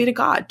 Thanks be to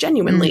God,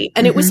 genuinely.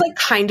 And it was like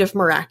kind of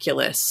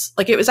miraculous.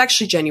 Like it was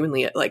actually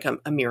genuinely like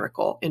a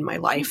miracle in my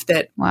life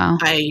that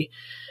I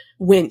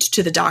went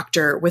to the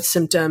doctor with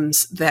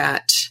symptoms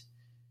that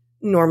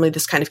normally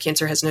this kind of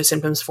cancer has no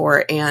symptoms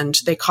for. And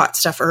they caught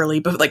stuff early,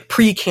 but like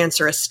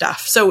pre-cancerous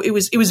stuff. So it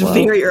was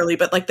very early,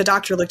 but like the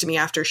doctor looked at me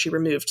after she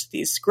removed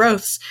these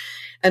growths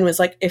and was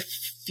like, if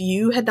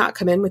you had not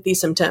come in with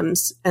these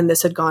symptoms and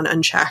this had gone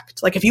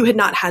unchecked, like if you had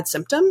not had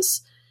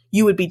symptoms,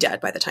 you would be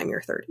dead by the time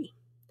you're 30.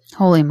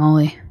 Holy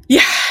moly.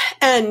 Yeah.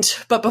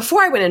 But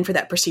before I went in for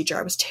that procedure,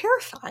 I was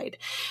terrified.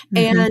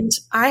 And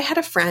I had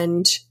a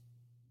friend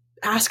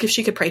ask if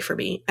she could pray for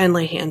me and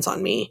lay hands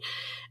on me.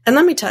 And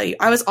let me tell you,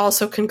 I was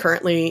also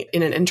concurrently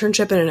in an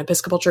internship in an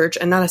Episcopal church,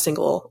 and not a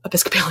single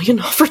Episcopalian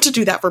offered to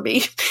do that for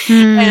me.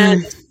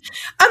 And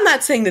I'm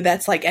not saying that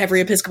that's like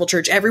every Episcopal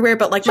church everywhere,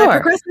 but like my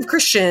progressive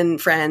Christian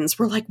friends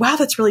were like, wow,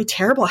 that's really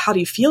terrible. How do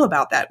you feel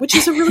about that? Which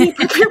is a really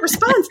appropriate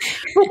response.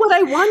 But what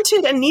I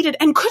wanted and needed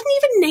and couldn't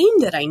even name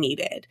that I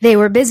needed. They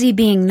were busy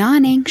being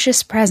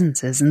non-anxious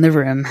presences in the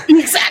room.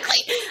 Exactly.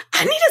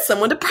 I needed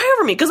someone to pray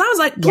over me because I was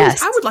like,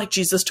 please, I would like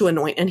Jesus to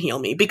anoint and heal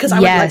me because I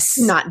would like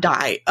to not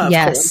die of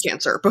colon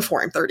cancer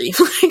before I'm 30.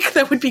 Like,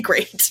 that would be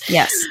great.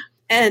 Yes.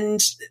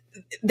 And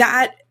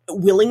that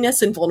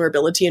willingness and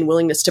vulnerability and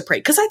willingness to pray,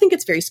 because I think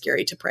it's very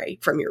scary to pray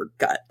from your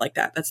gut like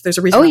that. There's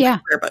a reason why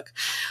prayer book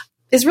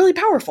is really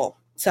powerful.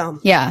 So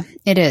yeah,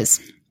 it is.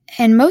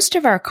 And most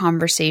of our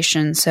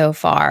conversation so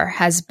far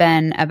has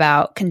been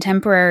about this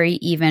contemporary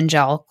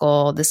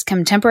evangelical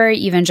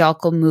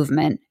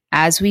movement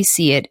as we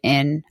see it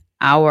in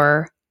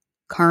our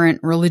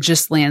current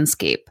religious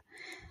landscape.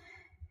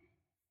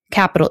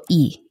 Capital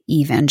E,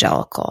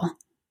 evangelical.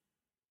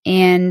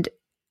 And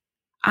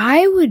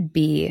I would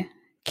be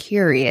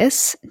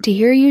curious to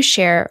hear you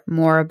share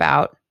more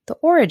about the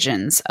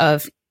origins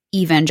of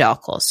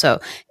evangelical. So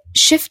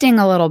shifting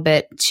a little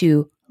bit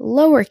to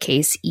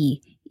lowercase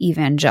e,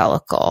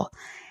 evangelical.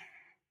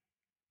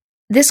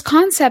 This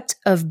concept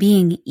of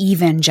being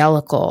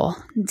evangelical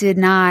did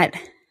not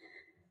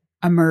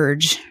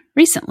emerge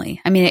recently.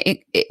 I mean,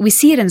 we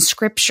see it in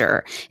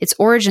Scripture. Its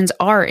origins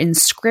are in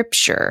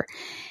Scripture.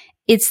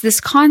 It's this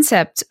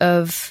concept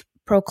of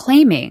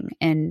proclaiming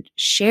and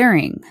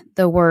sharing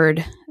the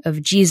word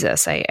of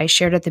Jesus. I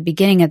shared at the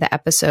beginning of the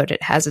episode,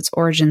 it has its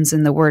origins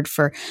in the word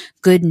for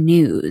good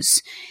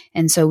news.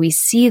 And so we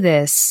see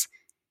this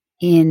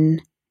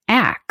in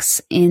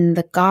Acts, in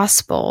the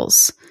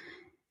Gospels.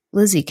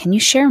 Lizzie, can you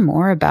share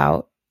more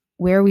about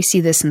where we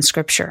see this in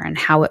Scripture and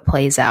how it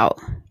plays out?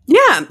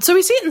 Yeah, so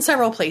we see it in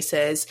several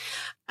places.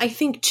 I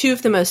think two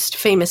of the most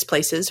famous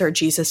places are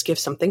Jesus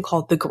gives something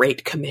called the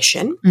Great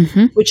Commission,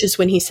 which is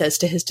when he says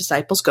to his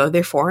disciples, go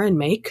therefore and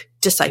make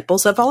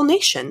disciples of all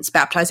nations,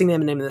 baptizing them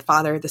in the name of the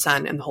Father, the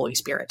Son, and the Holy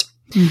Spirit.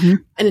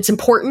 And it's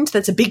important.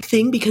 That's a big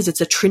thing because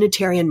it's a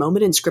Trinitarian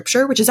moment in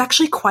Scripture, which is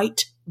actually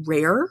quite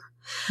rare.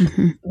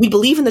 We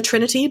believe in the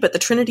Trinity, but the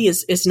Trinity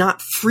is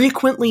not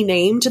frequently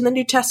named in the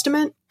New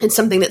Testament. It's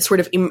something that's sort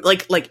of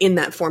like in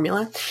that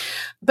formula.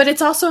 But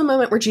it's also a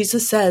moment where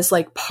Jesus says,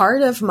 like,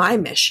 part of my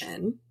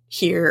mission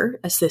here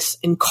as this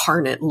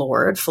incarnate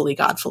Lord, fully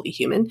God, fully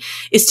human,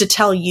 is to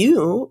tell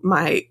you,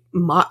 my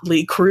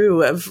motley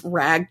crew of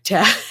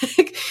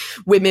ragtag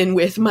women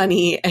with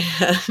money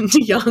and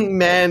young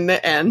men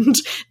and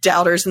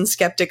doubters and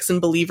skeptics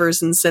and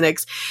believers and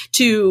cynics,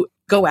 to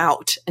go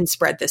out and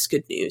spread this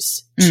good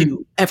news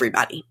to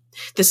everybody.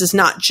 This is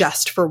not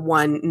just for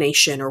one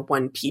nation or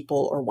one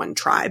people or one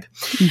tribe.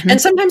 And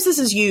sometimes this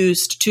is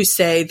used to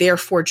say,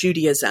 therefore,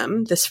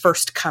 Judaism, this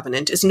first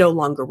covenant, is no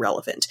longer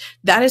relevant.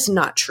 That is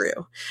not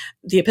true.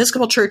 The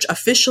Episcopal Church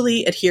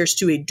officially adheres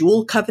to a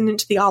dual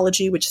covenant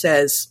theology, which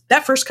says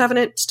that first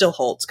covenant still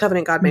holds.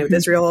 Covenant God made with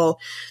Israel,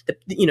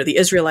 the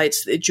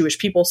Israelites, the Jewish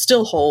people,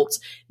 still holds.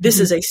 This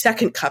is a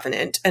second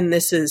covenant, and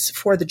this is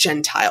for the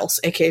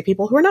Gentiles, aka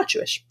people who are not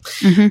Jewish.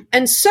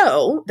 And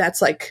so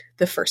that's like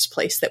the first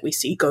place that we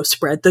see go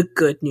spread the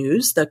good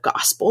news, the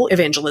gospel,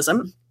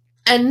 evangelism.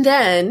 And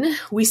then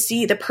we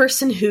see the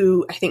person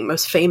who I think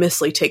most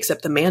famously takes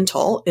up the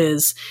mantle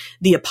is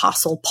the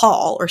Apostle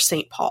Paul, or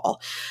Saint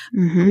Paul,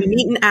 who we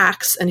meet in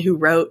Acts and who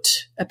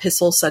wrote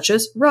epistles such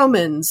as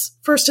Romans,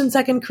 1st and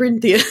 2nd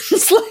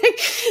Corinthians, like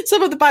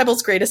some of the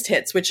Bible's greatest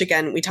hits, which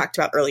again, we talked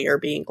about earlier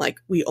being like,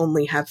 we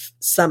only have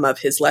some of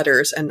his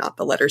letters and not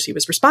the letters he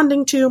was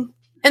responding to.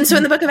 And so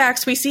in the book of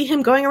Acts, we see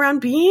him going around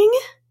being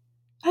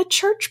a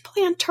church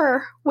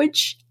planter,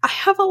 which I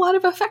have a lot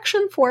of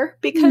affection for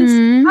because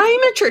I'm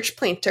a church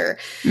planter.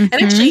 And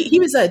actually, he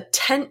was a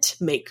tent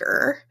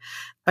maker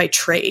by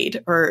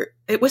trade, or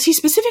was he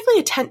specifically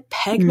a tent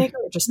peg maker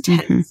or just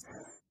tents?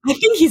 I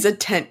think he's a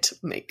tent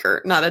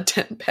maker, not a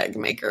tent peg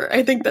maker.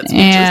 I think that's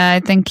I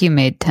think he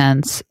made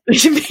tents.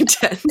 He made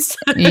tents.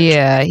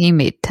 Yeah, he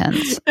made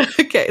tents.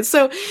 Okay,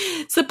 so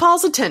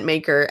Paul's a tent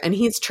maker, and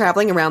he's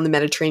traveling around the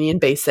Mediterranean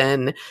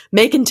basin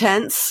making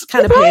tents.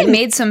 He probably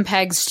made some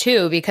pegs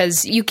too,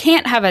 because you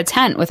can't have a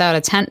tent without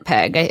a tent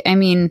peg. I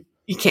mean,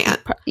 you can't.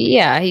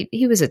 Yeah,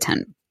 he was a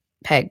tent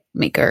peg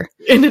maker.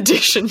 In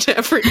addition to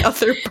every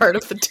other part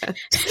of the tent.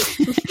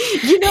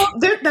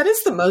 That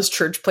is the most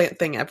church plant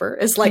thing ever.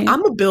 Is like,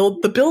 I'm gonna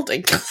build the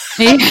building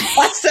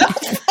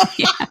myself.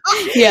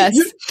 Yes.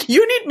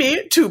 You need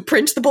me to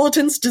print the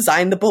bulletins,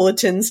 design the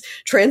bulletins,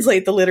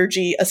 translate the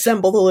liturgy,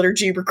 assemble the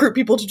liturgy, recruit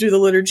people to do the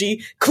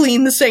liturgy,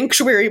 clean the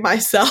sanctuary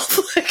myself.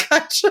 Like,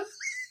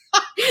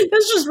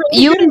 that's just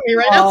really you getting me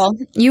right now.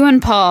 You and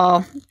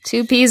Paul,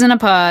 two peas in a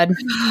pod.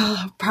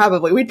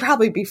 Probably. We'd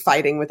probably be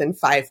fighting within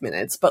 5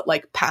 minutes, but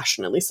like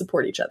passionately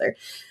support each other.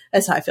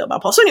 That's how I feel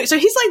about Paul. So anyway, so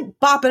he's like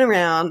bopping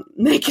around,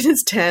 making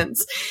his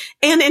tents,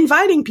 and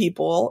inviting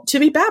people to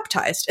be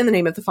baptized in the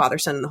name of the Father,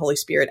 Son, and the Holy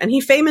Spirit. And he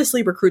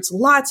famously recruits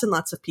lots and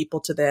lots of people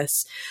to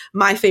this.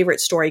 My favorite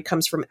story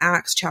comes from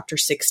Acts chapter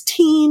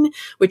 16,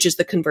 which is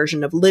the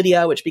conversion of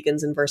Lydia, which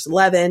begins in verse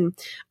 11.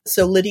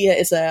 So Lydia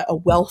is a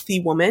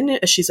wealthy woman.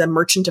 She's a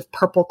merchant of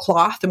purple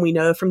cloth, and we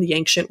know from the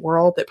ancient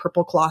world that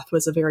purple cloth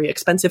was a very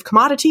expensive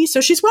commodity.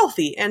 So she's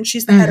wealthy, and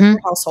she's the head of her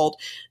household,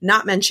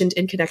 not mentioned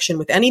in connection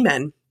with any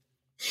men.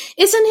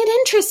 Isn't it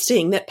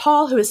interesting that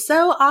Paul, who is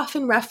so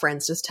often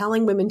referenced as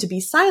telling women to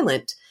be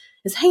silent,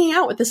 is hanging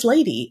out with this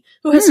lady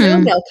who has no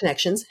male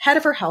connections, head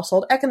of her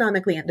household,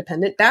 economically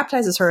independent,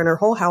 baptizes her and her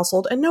whole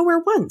household, and nowhere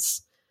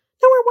once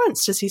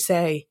does he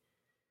say,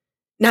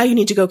 now you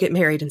need to go get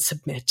married and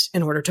submit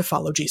in order to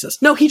follow Jesus.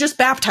 No, he just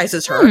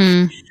baptizes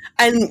her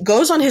and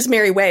goes on his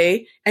merry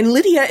way. And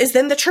Lydia is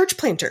then the church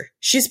planter.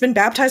 She's been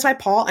baptized by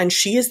Paul, and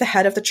she is the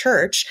head of the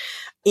church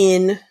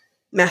in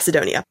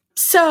Macedonia.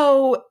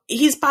 So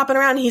he's popping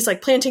around. He's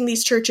like planting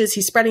these churches.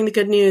 He's spreading the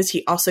good news.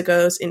 He also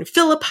goes in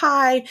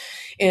Philippi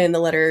in the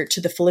letter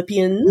to the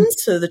Philippians.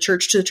 So the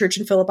church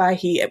in Philippi,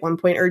 he at one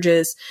point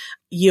urges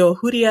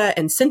Euodia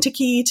and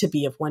Syntyche to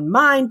be of one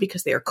mind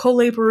because they are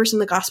co-laborers in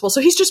the gospel.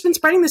 So he's just been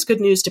spreading this good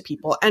news to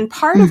people. And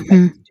part of what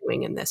he's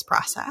doing in this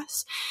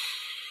process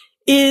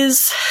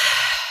is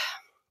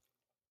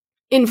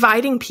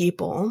inviting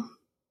people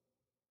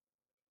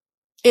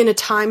in a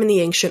time in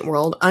the ancient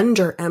world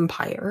under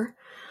empire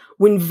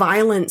when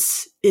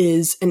violence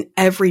is an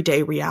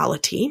everyday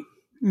reality,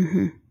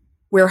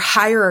 where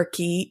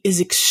hierarchy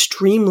is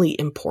extremely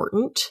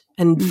important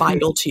and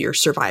vital to your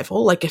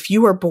survival. Like if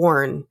you are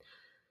born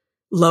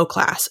low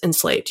class,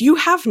 enslaved, you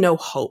have no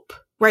hope,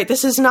 right?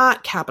 This is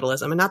not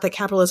capitalism, and not that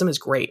capitalism is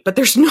great, but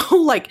there's no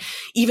like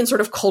even sort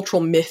of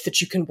cultural myth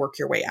that you can work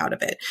your way out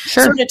of it.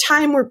 Sure. So in a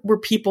time where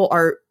people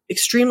are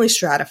extremely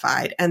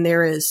stratified and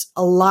there is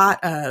a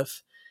lot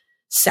of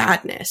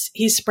sadness,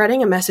 he's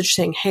spreading a message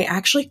saying, hey,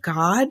 actually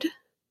God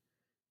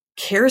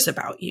cares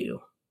about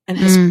you and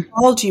has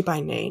called you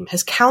by name,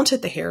 has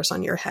counted the hairs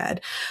on your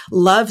head,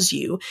 loves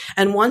you,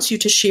 and wants you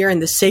to share in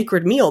the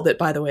sacred meal that,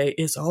 by the way,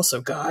 is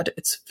also God.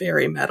 It's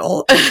very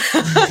metal.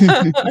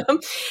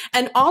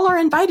 And all are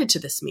invited to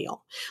this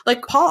meal.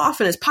 Like Paul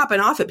often is popping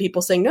off at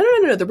people saying,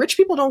 no, the rich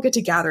people don't get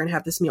to gather and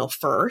have this meal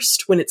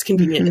first when it's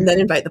convenient and then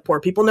invite the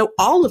poor people. No,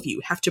 all of you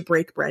have to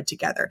break bread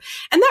together.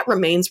 And that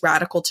remains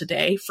radical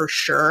today for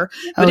sure.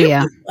 But it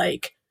was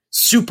like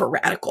super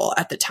radical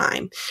at the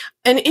time.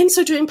 And in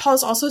so doing, Paul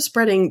is also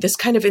spreading this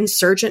kind of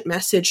insurgent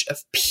message of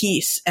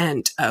peace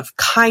and of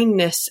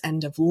kindness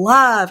and of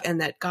love,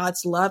 and that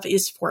God's love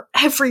is for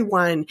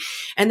everyone,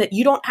 and that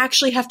you don't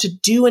actually have to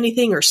do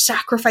anything or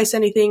sacrifice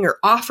anything or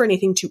offer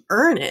anything to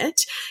earn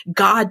it.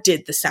 God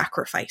did the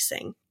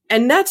sacrificing.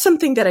 And that's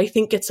something that I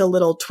think gets a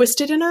little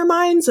twisted in our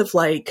minds of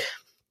like,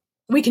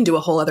 we can do a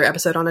whole other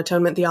episode on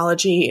atonement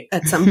theology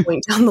at some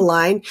point down the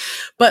line.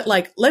 But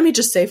like, let me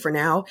just say for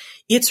now,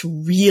 it's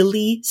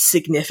really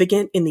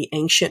significant in the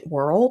ancient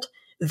world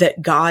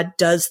that God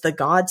does the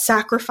God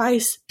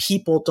sacrifice.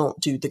 People don't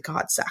do the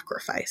God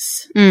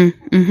sacrifice.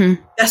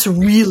 That's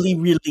really,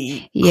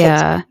 really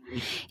yeah.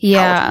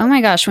 Oh my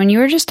gosh. When you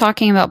were just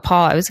talking about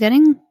Paul, I was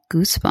getting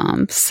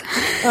goosebumps.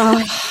 Oh,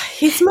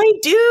 he's my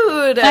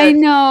dude. I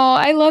know.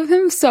 I love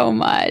him so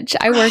much.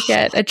 I work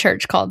at a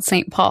church called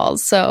St.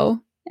 Paul's, so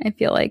I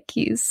feel like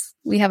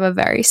we have a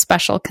very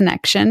special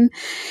connection.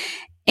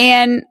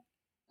 And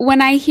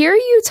when I hear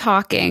you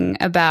talking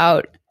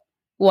about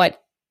what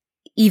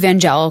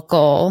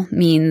evangelical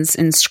means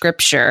in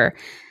scripture,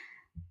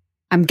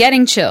 I'm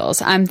getting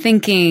chills. I'm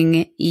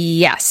thinking,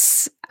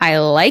 yes, I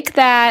like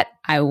that.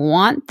 I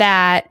want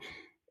that.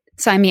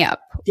 Sign me up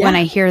when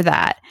I hear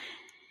that.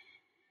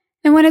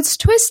 And when it's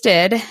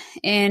twisted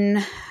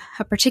in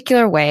a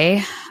particular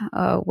way,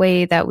 a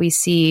way that we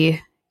see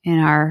in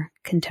our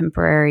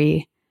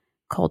contemporary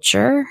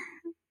culture,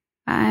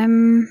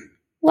 I'm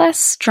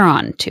less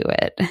drawn to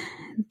it.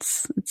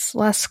 It's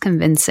less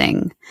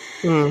convincing.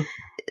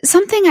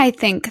 Something I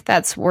think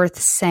that's worth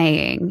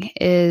saying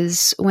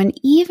is when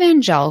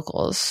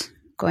evangelicals,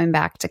 going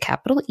back to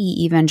capital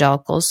E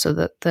evangelicals, so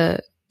that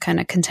the kind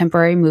of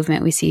contemporary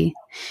movement we see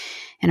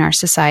in our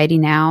society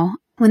now,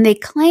 when they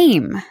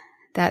claim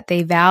that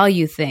they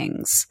value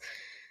things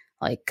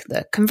like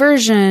the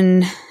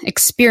conversion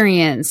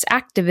experience,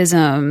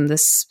 activism,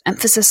 this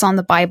emphasis on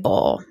the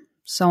Bible,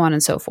 so on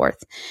and so forth,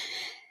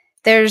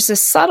 there's a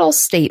subtle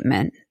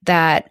statement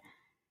that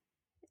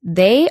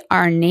they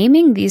are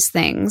naming these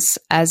things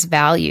as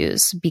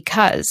values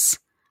because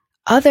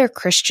other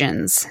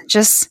Christians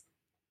just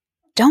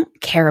don't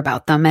care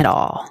about them at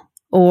all,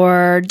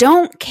 or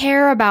don't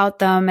care about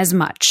them as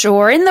much,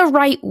 or in the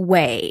right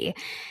way.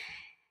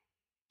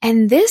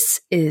 And this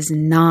is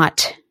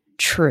not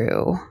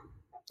true.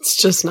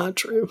 It's just not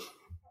true.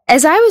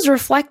 As I was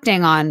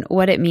reflecting on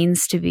what it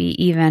means to be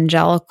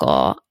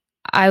evangelical,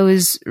 I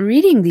was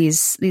reading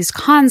these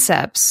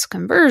concepts,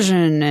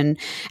 conversion and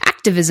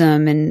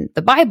activism and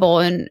the Bible,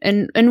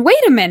 and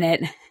wait a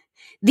minute,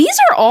 These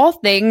are all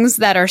things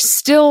that are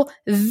still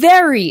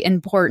very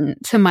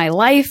important to my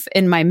life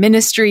and my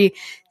ministry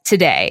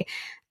today.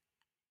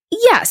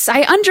 Yes,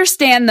 I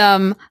understand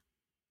them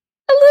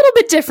a little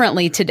bit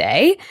differently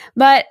today,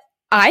 but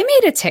I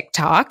made a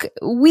TikTok.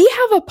 We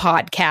have a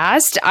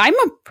podcast. I'm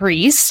a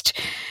priest.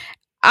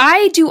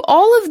 I do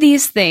all of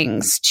these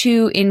things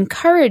to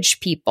encourage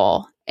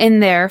people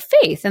in their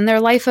faith, in their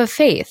life of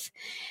faith.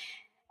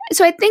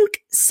 So I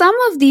think some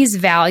of these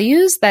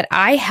values that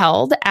I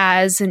held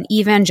as an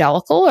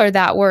evangelical, or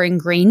that were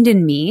ingrained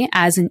in me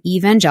as an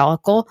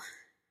evangelical,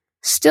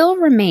 still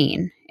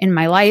remain in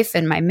my life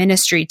and my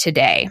ministry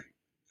today.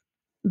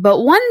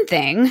 But one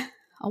thing,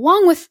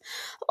 along with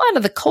a lot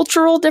of the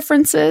cultural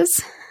differences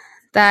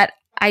that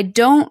I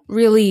don't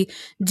really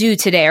do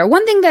today, or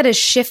one thing that has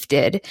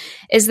shifted,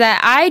 is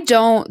that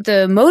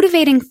the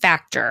motivating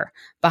factor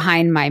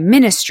behind my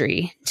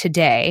ministry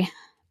today,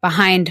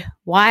 behind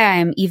why I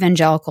am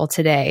evangelical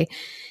today,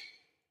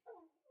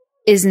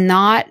 is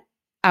not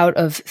out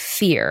of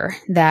fear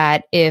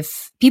that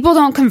if people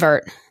don't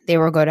convert, they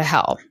will go to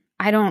hell.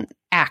 I don't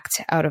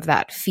act out of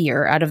that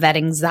fear, out of that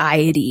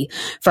anxiety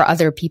for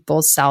other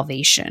people's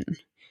salvation.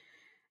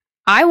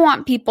 I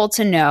want people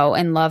to know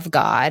and love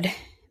God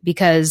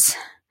because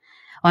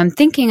I'm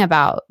thinking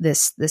about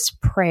this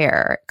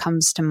prayer. It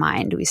comes to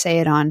mind. We say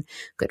it on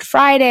Good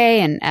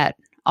Friday and at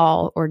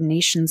all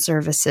ordination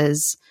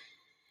services.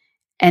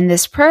 And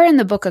this prayer in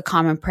the Book of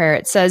Common Prayer,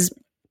 it says,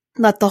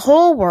 "Let the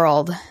whole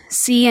world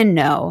see and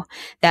know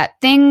that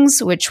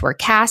things which were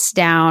cast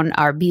down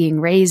are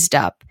being raised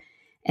up,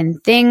 and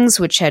things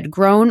which had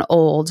grown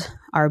old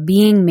are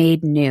being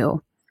made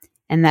new,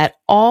 and that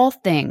all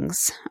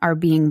things are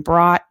being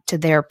brought to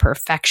their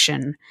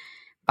perfection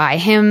by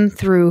him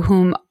through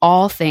whom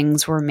all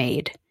things were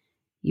made,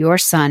 your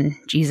Son,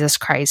 Jesus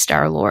Christ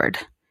our Lord."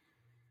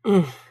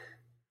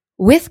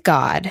 With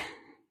God,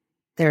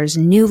 there's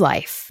new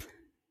life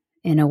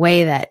in a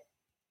way that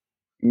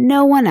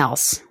no one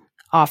else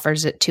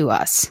offers it to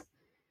us.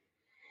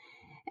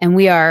 And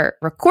we are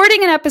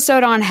recording an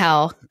episode on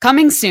hell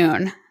coming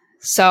soon.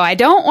 So I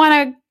don't want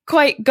to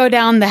quite go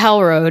down the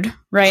hell road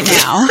right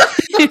now.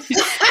 I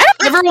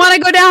don't ever want to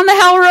go down the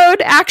hell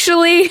road,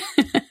 actually.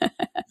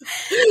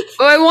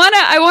 But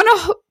I want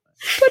to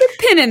put a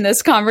pin in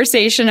this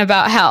conversation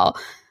about hell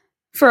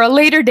for a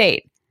later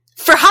date.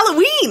 For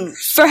Halloween.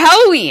 For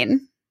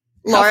Halloween.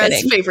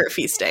 Laura's favorite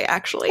feast day,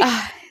 actually.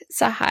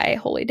 It's a high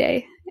holy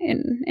day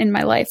in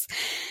my life.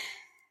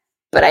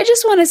 But I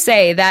just want to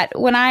say that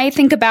when I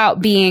think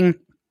about being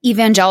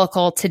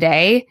evangelical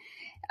today,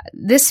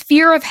 this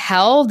fear of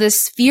hell,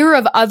 this fear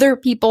of other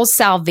people's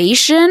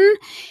salvation,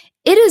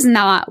 it is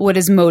not what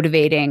is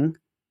motivating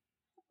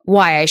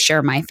why I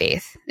share my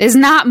faith. It is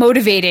not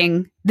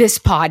motivating this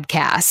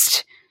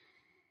podcast.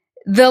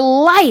 The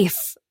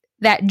life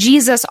that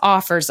Jesus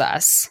offers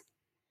us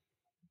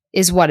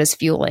is what is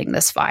fueling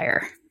this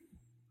fire.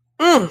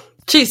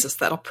 Jesus,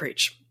 that'll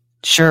preach.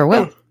 Sure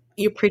will.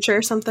 You a preacher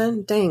or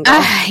something? Dang.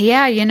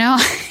 Yeah,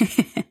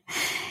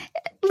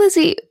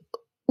 Lizzie,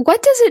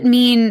 what does it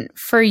mean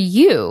for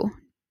you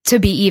to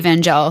be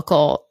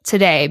evangelical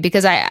today?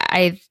 Because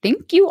I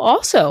think you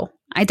also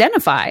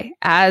identify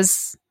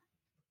as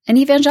an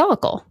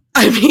evangelical.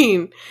 I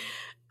mean,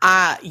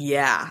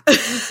 yeah.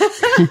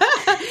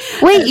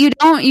 Wait,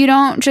 you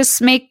don't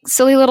just make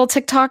silly little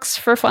TikToks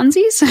for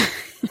funsies?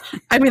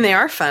 I mean, they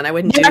are fun. I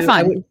wouldn't They are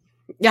fun.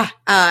 Yeah.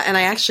 And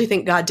I actually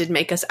think God did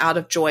make us out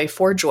of joy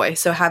for joy.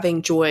 So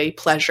having joy,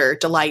 pleasure,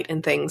 delight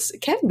in things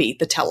can be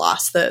the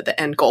telos, the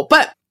end goal.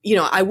 But,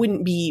 I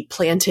wouldn't be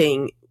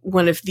planting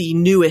one of the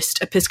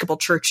newest Episcopal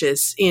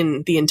churches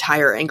in the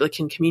entire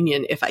Anglican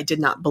Communion if I did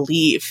not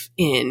believe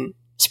in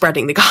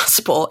spreading the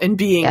gospel and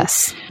being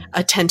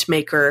a tent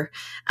maker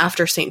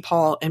after St.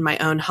 Paul in my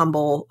own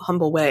humble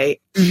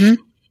way.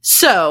 Mm-hmm.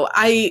 So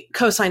I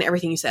co-sign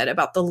everything you said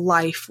about the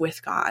life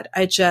with God.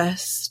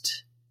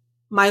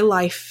 My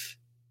life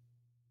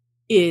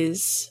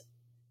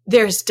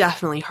there's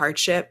definitely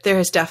hardship. There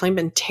has definitely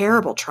been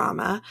terrible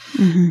trauma,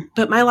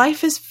 but my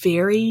life is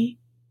very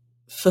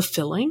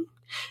fulfilling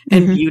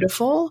and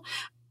beautiful,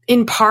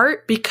 in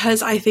part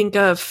because I think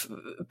of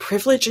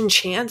privilege and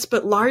chance,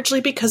 but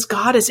largely because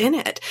God is in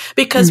it.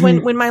 Because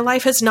when my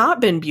life has not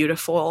been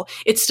beautiful,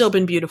 it's still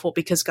been beautiful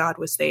because God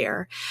was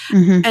there.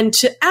 And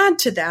to add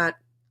to that,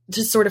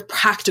 this sort of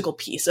practical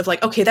piece of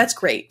like, okay, that's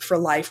great for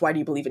life. Why do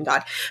you believe in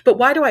God? But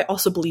why do I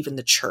also believe in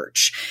the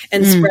church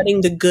and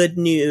spreading the good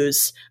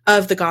news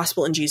of the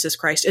gospel in Jesus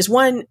Christ? Is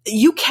one,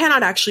 you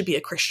cannot actually be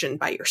a Christian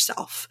by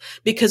yourself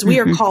because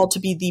we are called to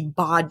be the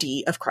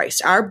body of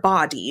Christ. Our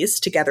bodies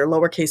together,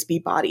 lowercase b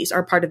bodies,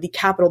 are part of the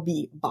capital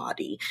B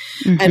body.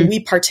 And we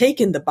partake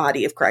in the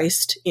body of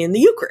Christ in the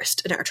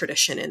Eucharist in our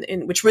tradition,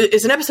 in which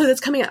is an episode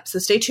that's coming up. So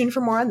stay tuned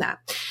for more on that.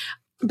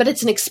 But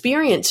it's an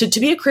experience. So to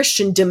be a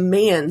Christian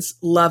demands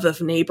love of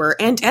neighbor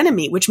and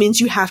enemy, which means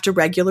you have to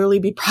regularly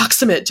be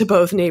proximate to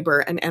both neighbor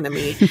and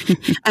enemy.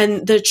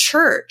 And the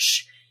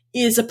church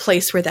is a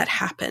place where that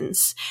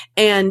happens,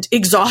 and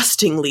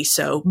exhaustingly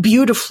so,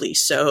 beautifully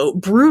so,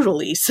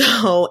 brutally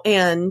so.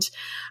 And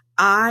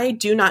I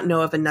do not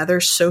know of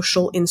another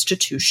social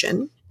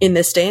institution in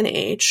this day and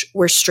age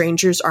where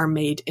strangers are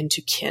made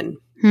into kin.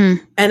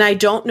 And I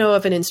don't know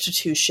of an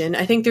institution.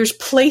 I think there's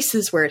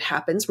places where it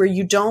happens where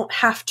you don't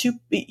have to,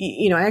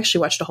 I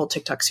actually watched a whole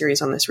TikTok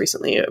series on this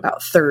recently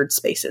about third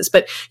spaces,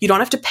 but you don't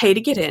have to pay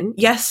to get in.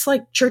 Yes,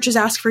 like churches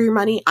ask for your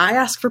money. I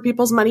ask for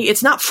people's money.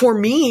 It's not for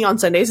me on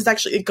Sundays.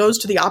 It goes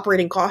to the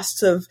operating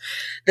costs of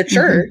the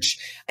church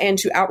and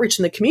to outreach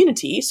in the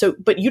community. So,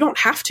 but you don't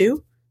have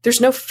to. There's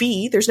no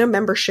fee. There's no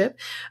membership.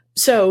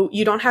 So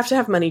you don't have to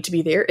have money to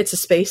be there. It's a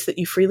space that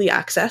you freely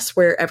access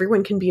where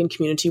everyone can be in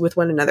community with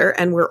one another,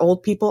 and where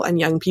old people and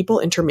young people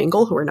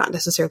intermingle who are not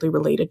necessarily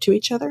related to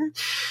each other.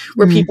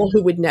 Where people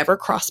who would never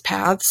cross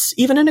paths,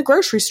 even in a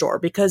grocery store,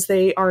 because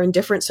they are in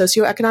different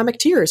socioeconomic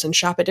tiers and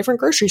shop at different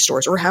grocery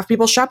stores or have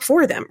people shop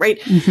for them, right?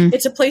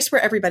 It's a place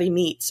where everybody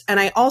meets. And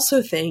I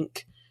also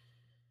think,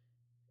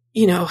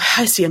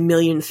 I see a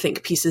million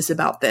think pieces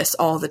about this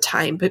all the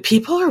time, but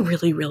people are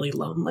really, really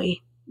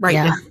lonely right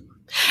now.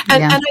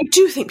 And I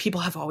do think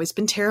people have always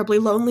been terribly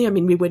lonely. I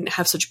mean, we wouldn't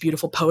have such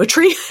beautiful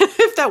poetry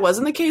if that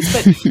wasn't the case.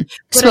 But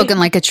spoken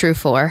like a true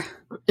four.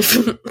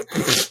 An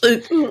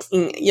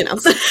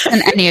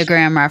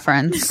Enneagram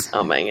reference.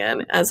 Oh my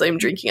God. As I'm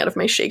drinking out of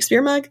my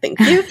Shakespeare mug. Thank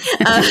you.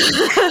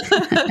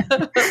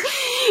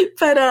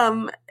 But,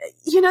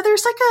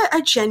 there's like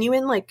a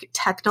genuine, like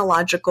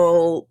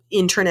technological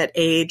internet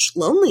age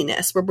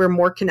loneliness where we're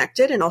more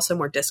connected and also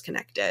more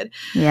disconnected.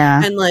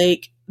 Yeah. And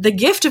like, the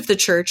gift of the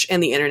church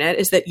and the internet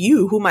is that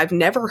you, whom I've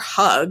never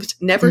hugged,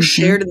 never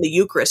shared in the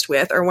Eucharist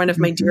with, are one of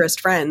my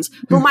dearest friends,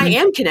 whom I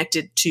am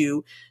connected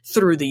to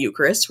through the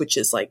Eucharist, which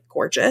is like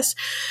gorgeous.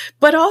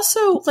 But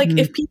also, like,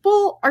 if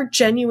people are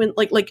genuine,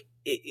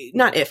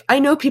 I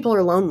know people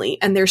are lonely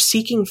and they're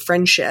seeking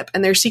friendship,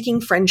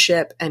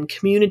 and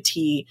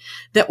community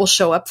that will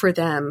show up for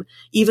them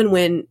even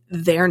when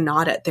they're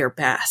not at their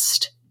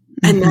best.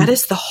 And that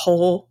is the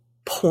whole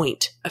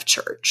point of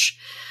church.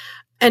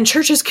 And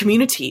church is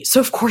community. So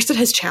of course it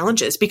has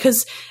challenges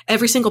because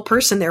every single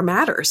person there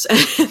matters.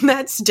 And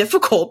that's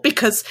difficult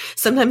because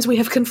sometimes we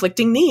have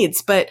conflicting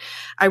needs, but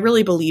I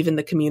really believe in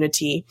the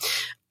community.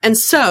 And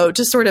so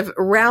to sort of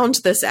round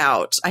this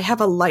out, I have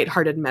a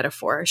lighthearted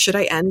metaphor. Should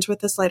I end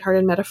with this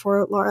lighthearted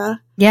metaphor, Laura?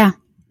 Yeah.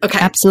 Okay.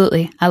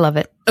 Absolutely. I love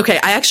it. Okay.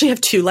 I actually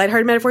have two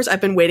lighthearted metaphors. I've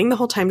been waiting the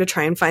whole time to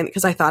try and find,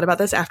 because I thought about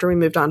this after we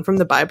moved on from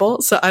the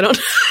Bible. So I don't.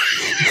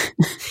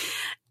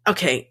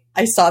 Okay.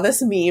 I saw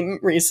this meme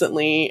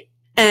recently.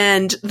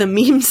 And the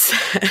meme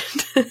said,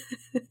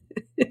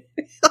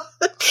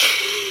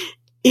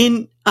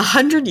 in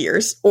 100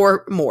 years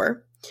or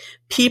more,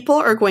 people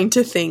are going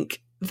to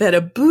think that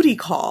a booty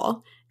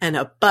call and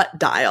a butt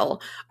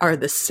dial are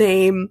the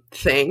same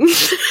thing.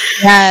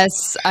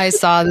 Yes, I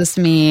saw this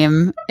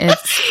meme.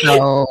 It's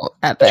so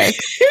epic.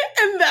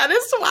 And that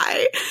is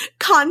why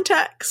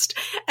context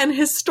and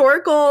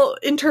historical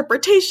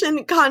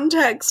interpretation,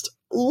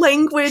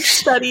 language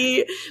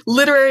study,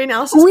 literary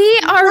analysis. We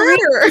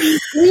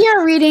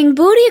are reading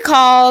booty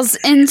calls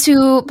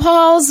into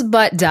Paul's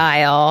butt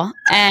dial,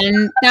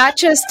 and that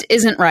just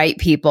isn't right,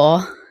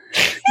 people.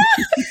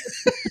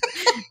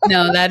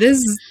 No, that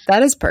is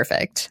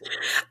perfect.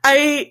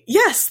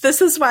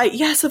 This is why,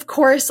 yes, of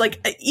course,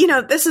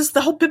 this is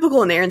the whole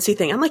biblical inerrancy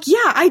thing. I'm like,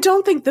 yeah, I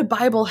don't think the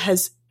Bible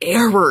has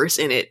errors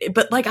in it,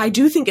 but I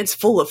do think it's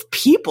full of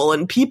people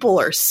and people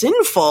are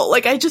sinful.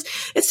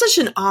 It's such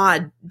an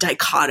odd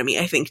dichotomy,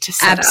 I think, to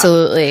set up.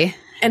 Absolutely.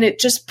 And it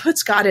just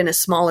puts God in a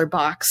smaller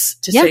box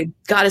to say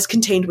God is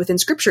contained within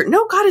Scripture.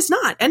 No, God is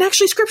not. And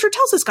actually, Scripture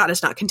tells us God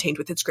is not contained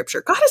within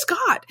Scripture. God is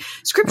God.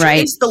 Scripture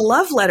is the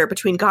love letter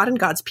between God and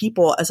God's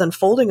people as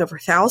unfolding over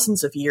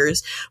thousands of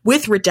years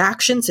with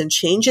redactions and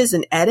changes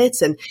and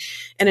edits and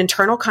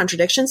internal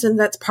contradictions. And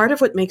that's part of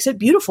what makes it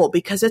beautiful,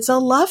 because it's a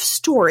love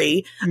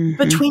story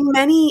between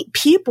many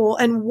people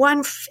and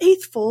one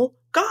faithful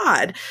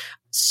God.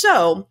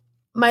 So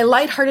my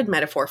lighthearted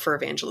metaphor for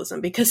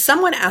evangelism, because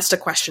someone asked a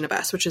question of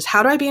us, which is,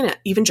 how do I be an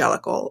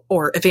evangelical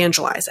or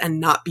evangelize and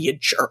not be a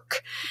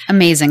jerk?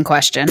 Amazing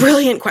question.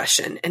 Brilliant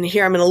question. And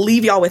here I'm going to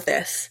leave y'all with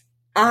this.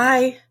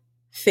 I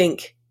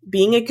think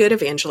being a good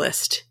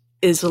evangelist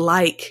is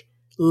like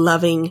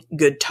loving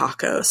good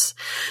tacos.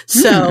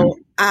 So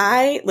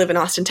I live in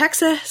Austin,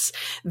 Texas.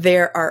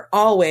 There are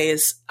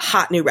always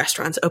hot new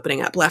restaurants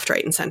opening up left,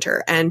 right, and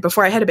center. And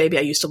before I had a baby,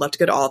 I used to love to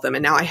go to all of them.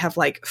 And now I have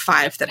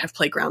 5 that have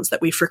playgrounds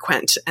that we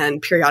frequent. And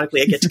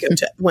periodically I get to go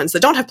to ones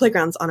that don't have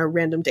playgrounds on a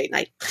random date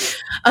night.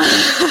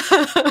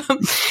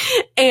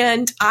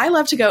 And I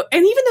love to go.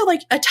 And even though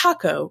a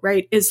taco,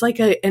 right, is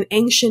an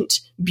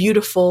ancient,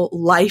 beautiful,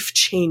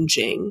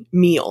 life-changing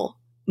meal,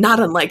 not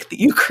unlike the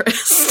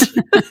Eucharist.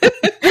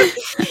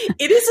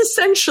 It is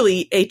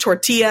essentially a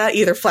tortilla,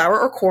 either flour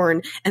or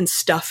corn, and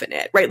stuff in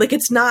it, right?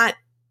 It's not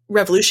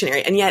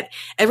revolutionary. And yet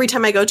every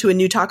time I go to a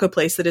new taco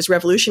place that is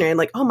revolutionary, I'm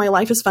like, oh, my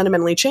life is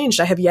fundamentally changed.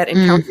 I have yet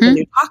encountered a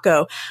new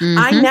taco.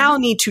 I now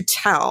need to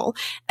tell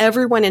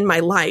everyone in my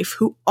life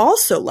who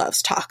also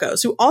loves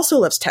tacos, who also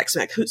loves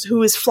Tex-Mex,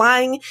 who is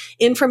flying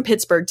in from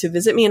Pittsburgh to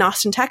visit me in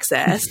Austin,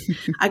 Texas.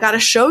 I got to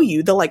show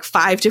you the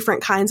 5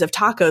 different kinds of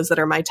tacos that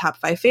are my top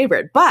 5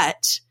 favorite.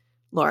 But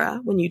Laura,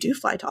 when you do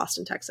fly to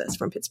Austin, Texas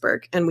from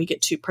Pittsburgh, and we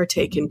get to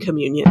partake in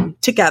communion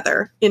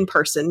together in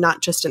person,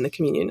 not just in the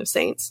communion of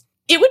saints,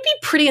 it would be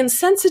pretty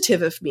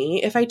insensitive of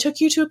me if I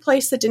took you to a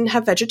place that didn't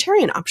have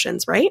vegetarian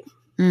options, right?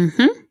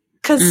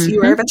 Because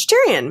you are a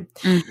vegetarian.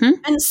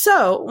 And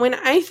so when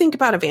I think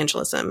about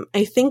evangelism,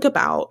 I think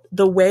about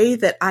the way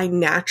that I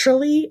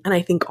naturally, and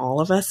I think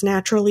all of us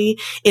naturally,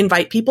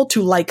 invite people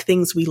to like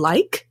things we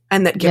like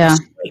and that give us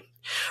joy.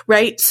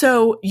 Right.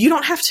 So you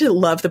don't have to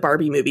love the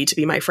Barbie movie to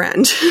be my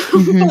friend.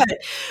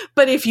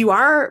 But if you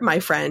are my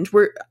friend,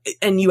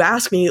 and you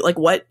ask me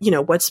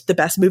what's the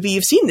best movie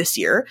you've seen this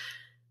year?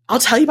 I'll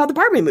tell you about the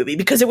Barbie movie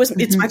because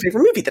it's my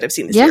favorite movie that I've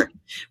seen this year.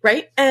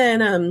 Right.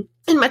 And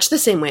in much the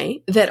same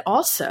way that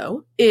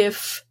also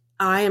if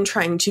I'm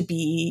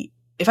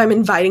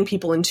inviting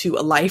people into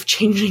a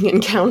life-changing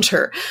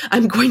encounter,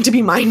 I'm going to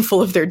be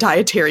mindful of their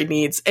dietary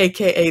needs,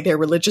 aka their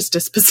religious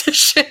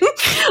disposition.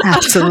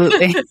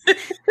 Absolutely.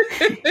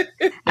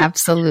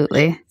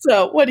 Absolutely.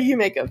 So what do you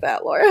make of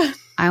that, Laura?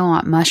 I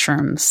want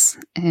mushrooms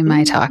in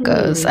my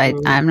tacos.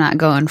 I'm not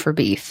going for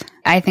beef.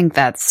 I think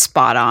that's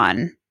spot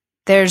on.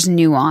 There's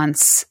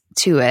nuance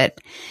to it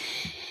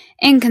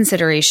and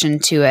consideration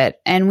to it.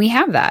 And we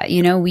have that,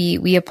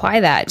 we apply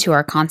that to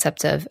our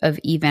concept of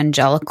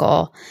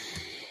evangelical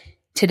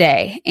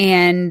today.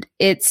 And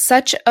it's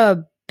such a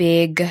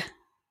big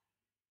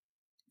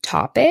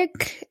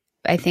topic.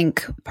 I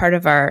think part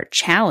of our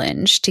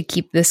challenge to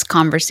keep this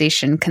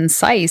conversation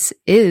concise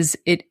is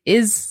it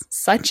is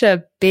such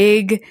a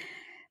big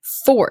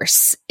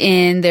force.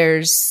 And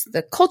there's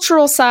the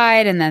cultural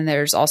side, and then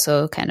there's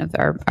also kind of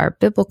our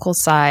biblical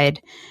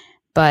side.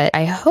 But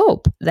I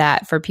hope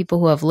that for people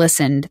who have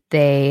listened,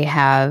 they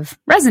have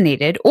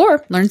resonated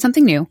or learned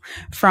something new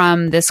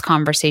from this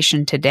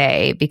conversation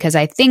today, because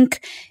I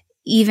think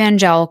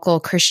evangelical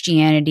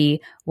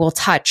Christianity will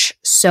touch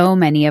so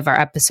many of our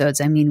episodes.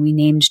 I mean, we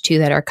named 2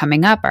 that are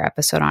coming up, our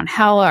episode on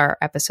hell, our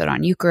episode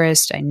on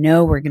Eucharist. I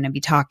know we're going to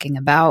be talking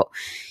about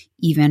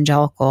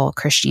evangelical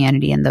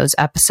Christianity in those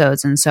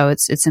episodes. And so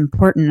it's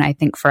important, I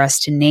think, for us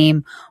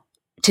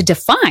to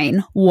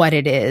define what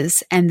it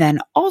is, and then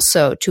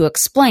also to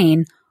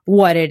explain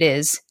what it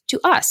is to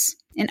us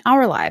in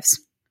our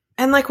lives.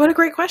 And what a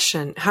great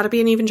question, how to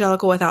be an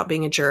evangelical without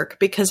being a jerk.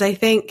 Because I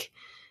think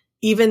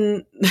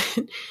even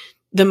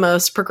the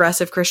most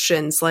progressive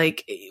Christians,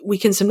 we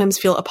can sometimes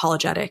feel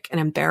apologetic and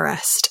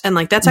embarrassed. And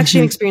that's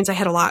actually an experience I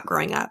had a lot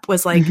growing up,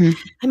 was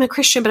I'm a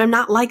Christian, but I'm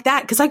not like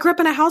that. Because I grew up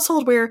in a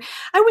household where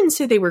I wouldn't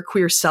say they were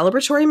queer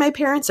celebratory, my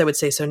parents. I would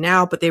say so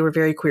now, but they were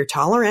very queer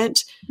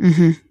tolerant.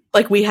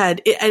 We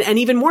had, and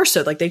even more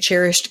so, they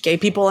cherished gay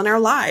people in our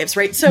lives.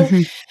 Right. So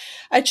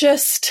I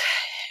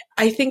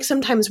think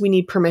sometimes we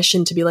need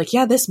permission to be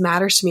yeah, this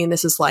matters to me and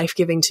this is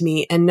life-giving to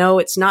me. And no,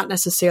 it's not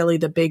necessarily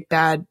the big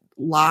bad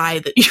lie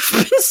that you've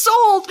been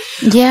sold.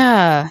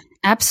 Yeah,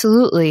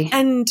 absolutely.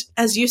 And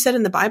as you said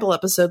in the Bible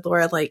episode,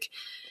 Laura,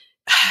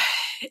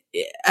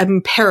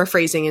 I'm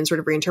paraphrasing and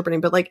sort of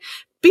reinterpreting, but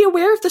be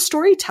aware of the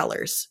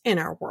storytellers in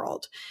our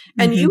world.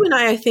 And you and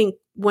I think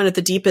one of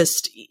the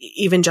deepest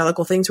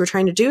evangelical things we're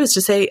trying to do is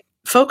to say,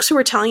 folks who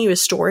are telling you a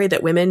story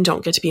that women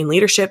don't get to be in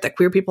leadership, that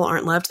queer people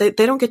aren't loved, they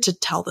don't get to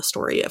tell the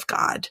story of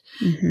God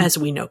as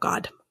we know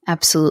God.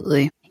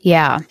 Absolutely.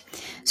 Yeah.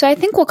 So I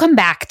think we'll come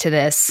back to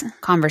this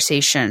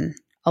conversation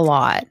a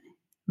lot,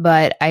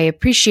 but I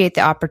appreciate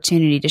the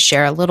opportunity to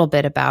share a little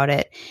bit about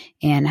it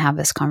and have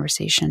this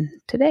conversation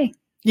today.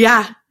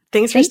 Yeah.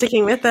 Thanks for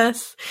sticking with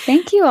us.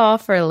 Thank you all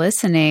for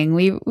listening.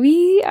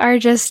 We are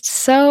just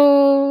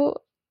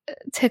so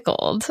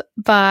tickled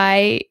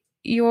by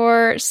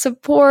your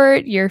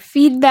support, your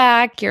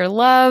feedback, your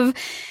love.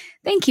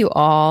 Thank you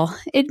all.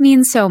 It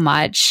means so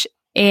much.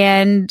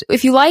 And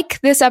if you like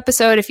this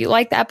episode, if you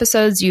like the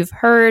episodes you've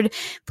heard,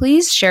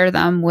 please share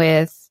them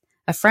with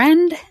a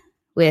friend,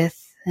 with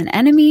an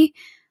enemy,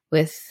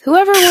 with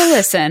whoever will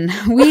listen.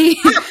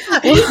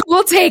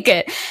 We'll take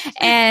it.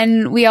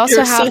 And we also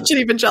You're have such an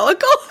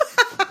evangelical.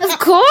 Of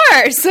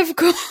course.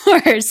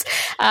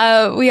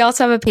 We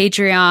also have a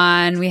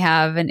Patreon. We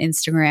have an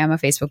Instagram, a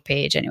Facebook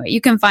page. Anyway,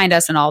 you can find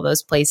us in all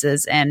those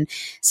places and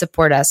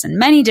support us in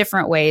many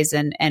different ways.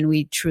 And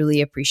we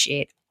truly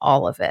appreciate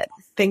all of it.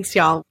 Thanks,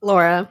 y'all.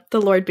 Laura,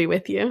 the Lord be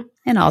with you.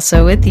 And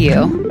also with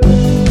you.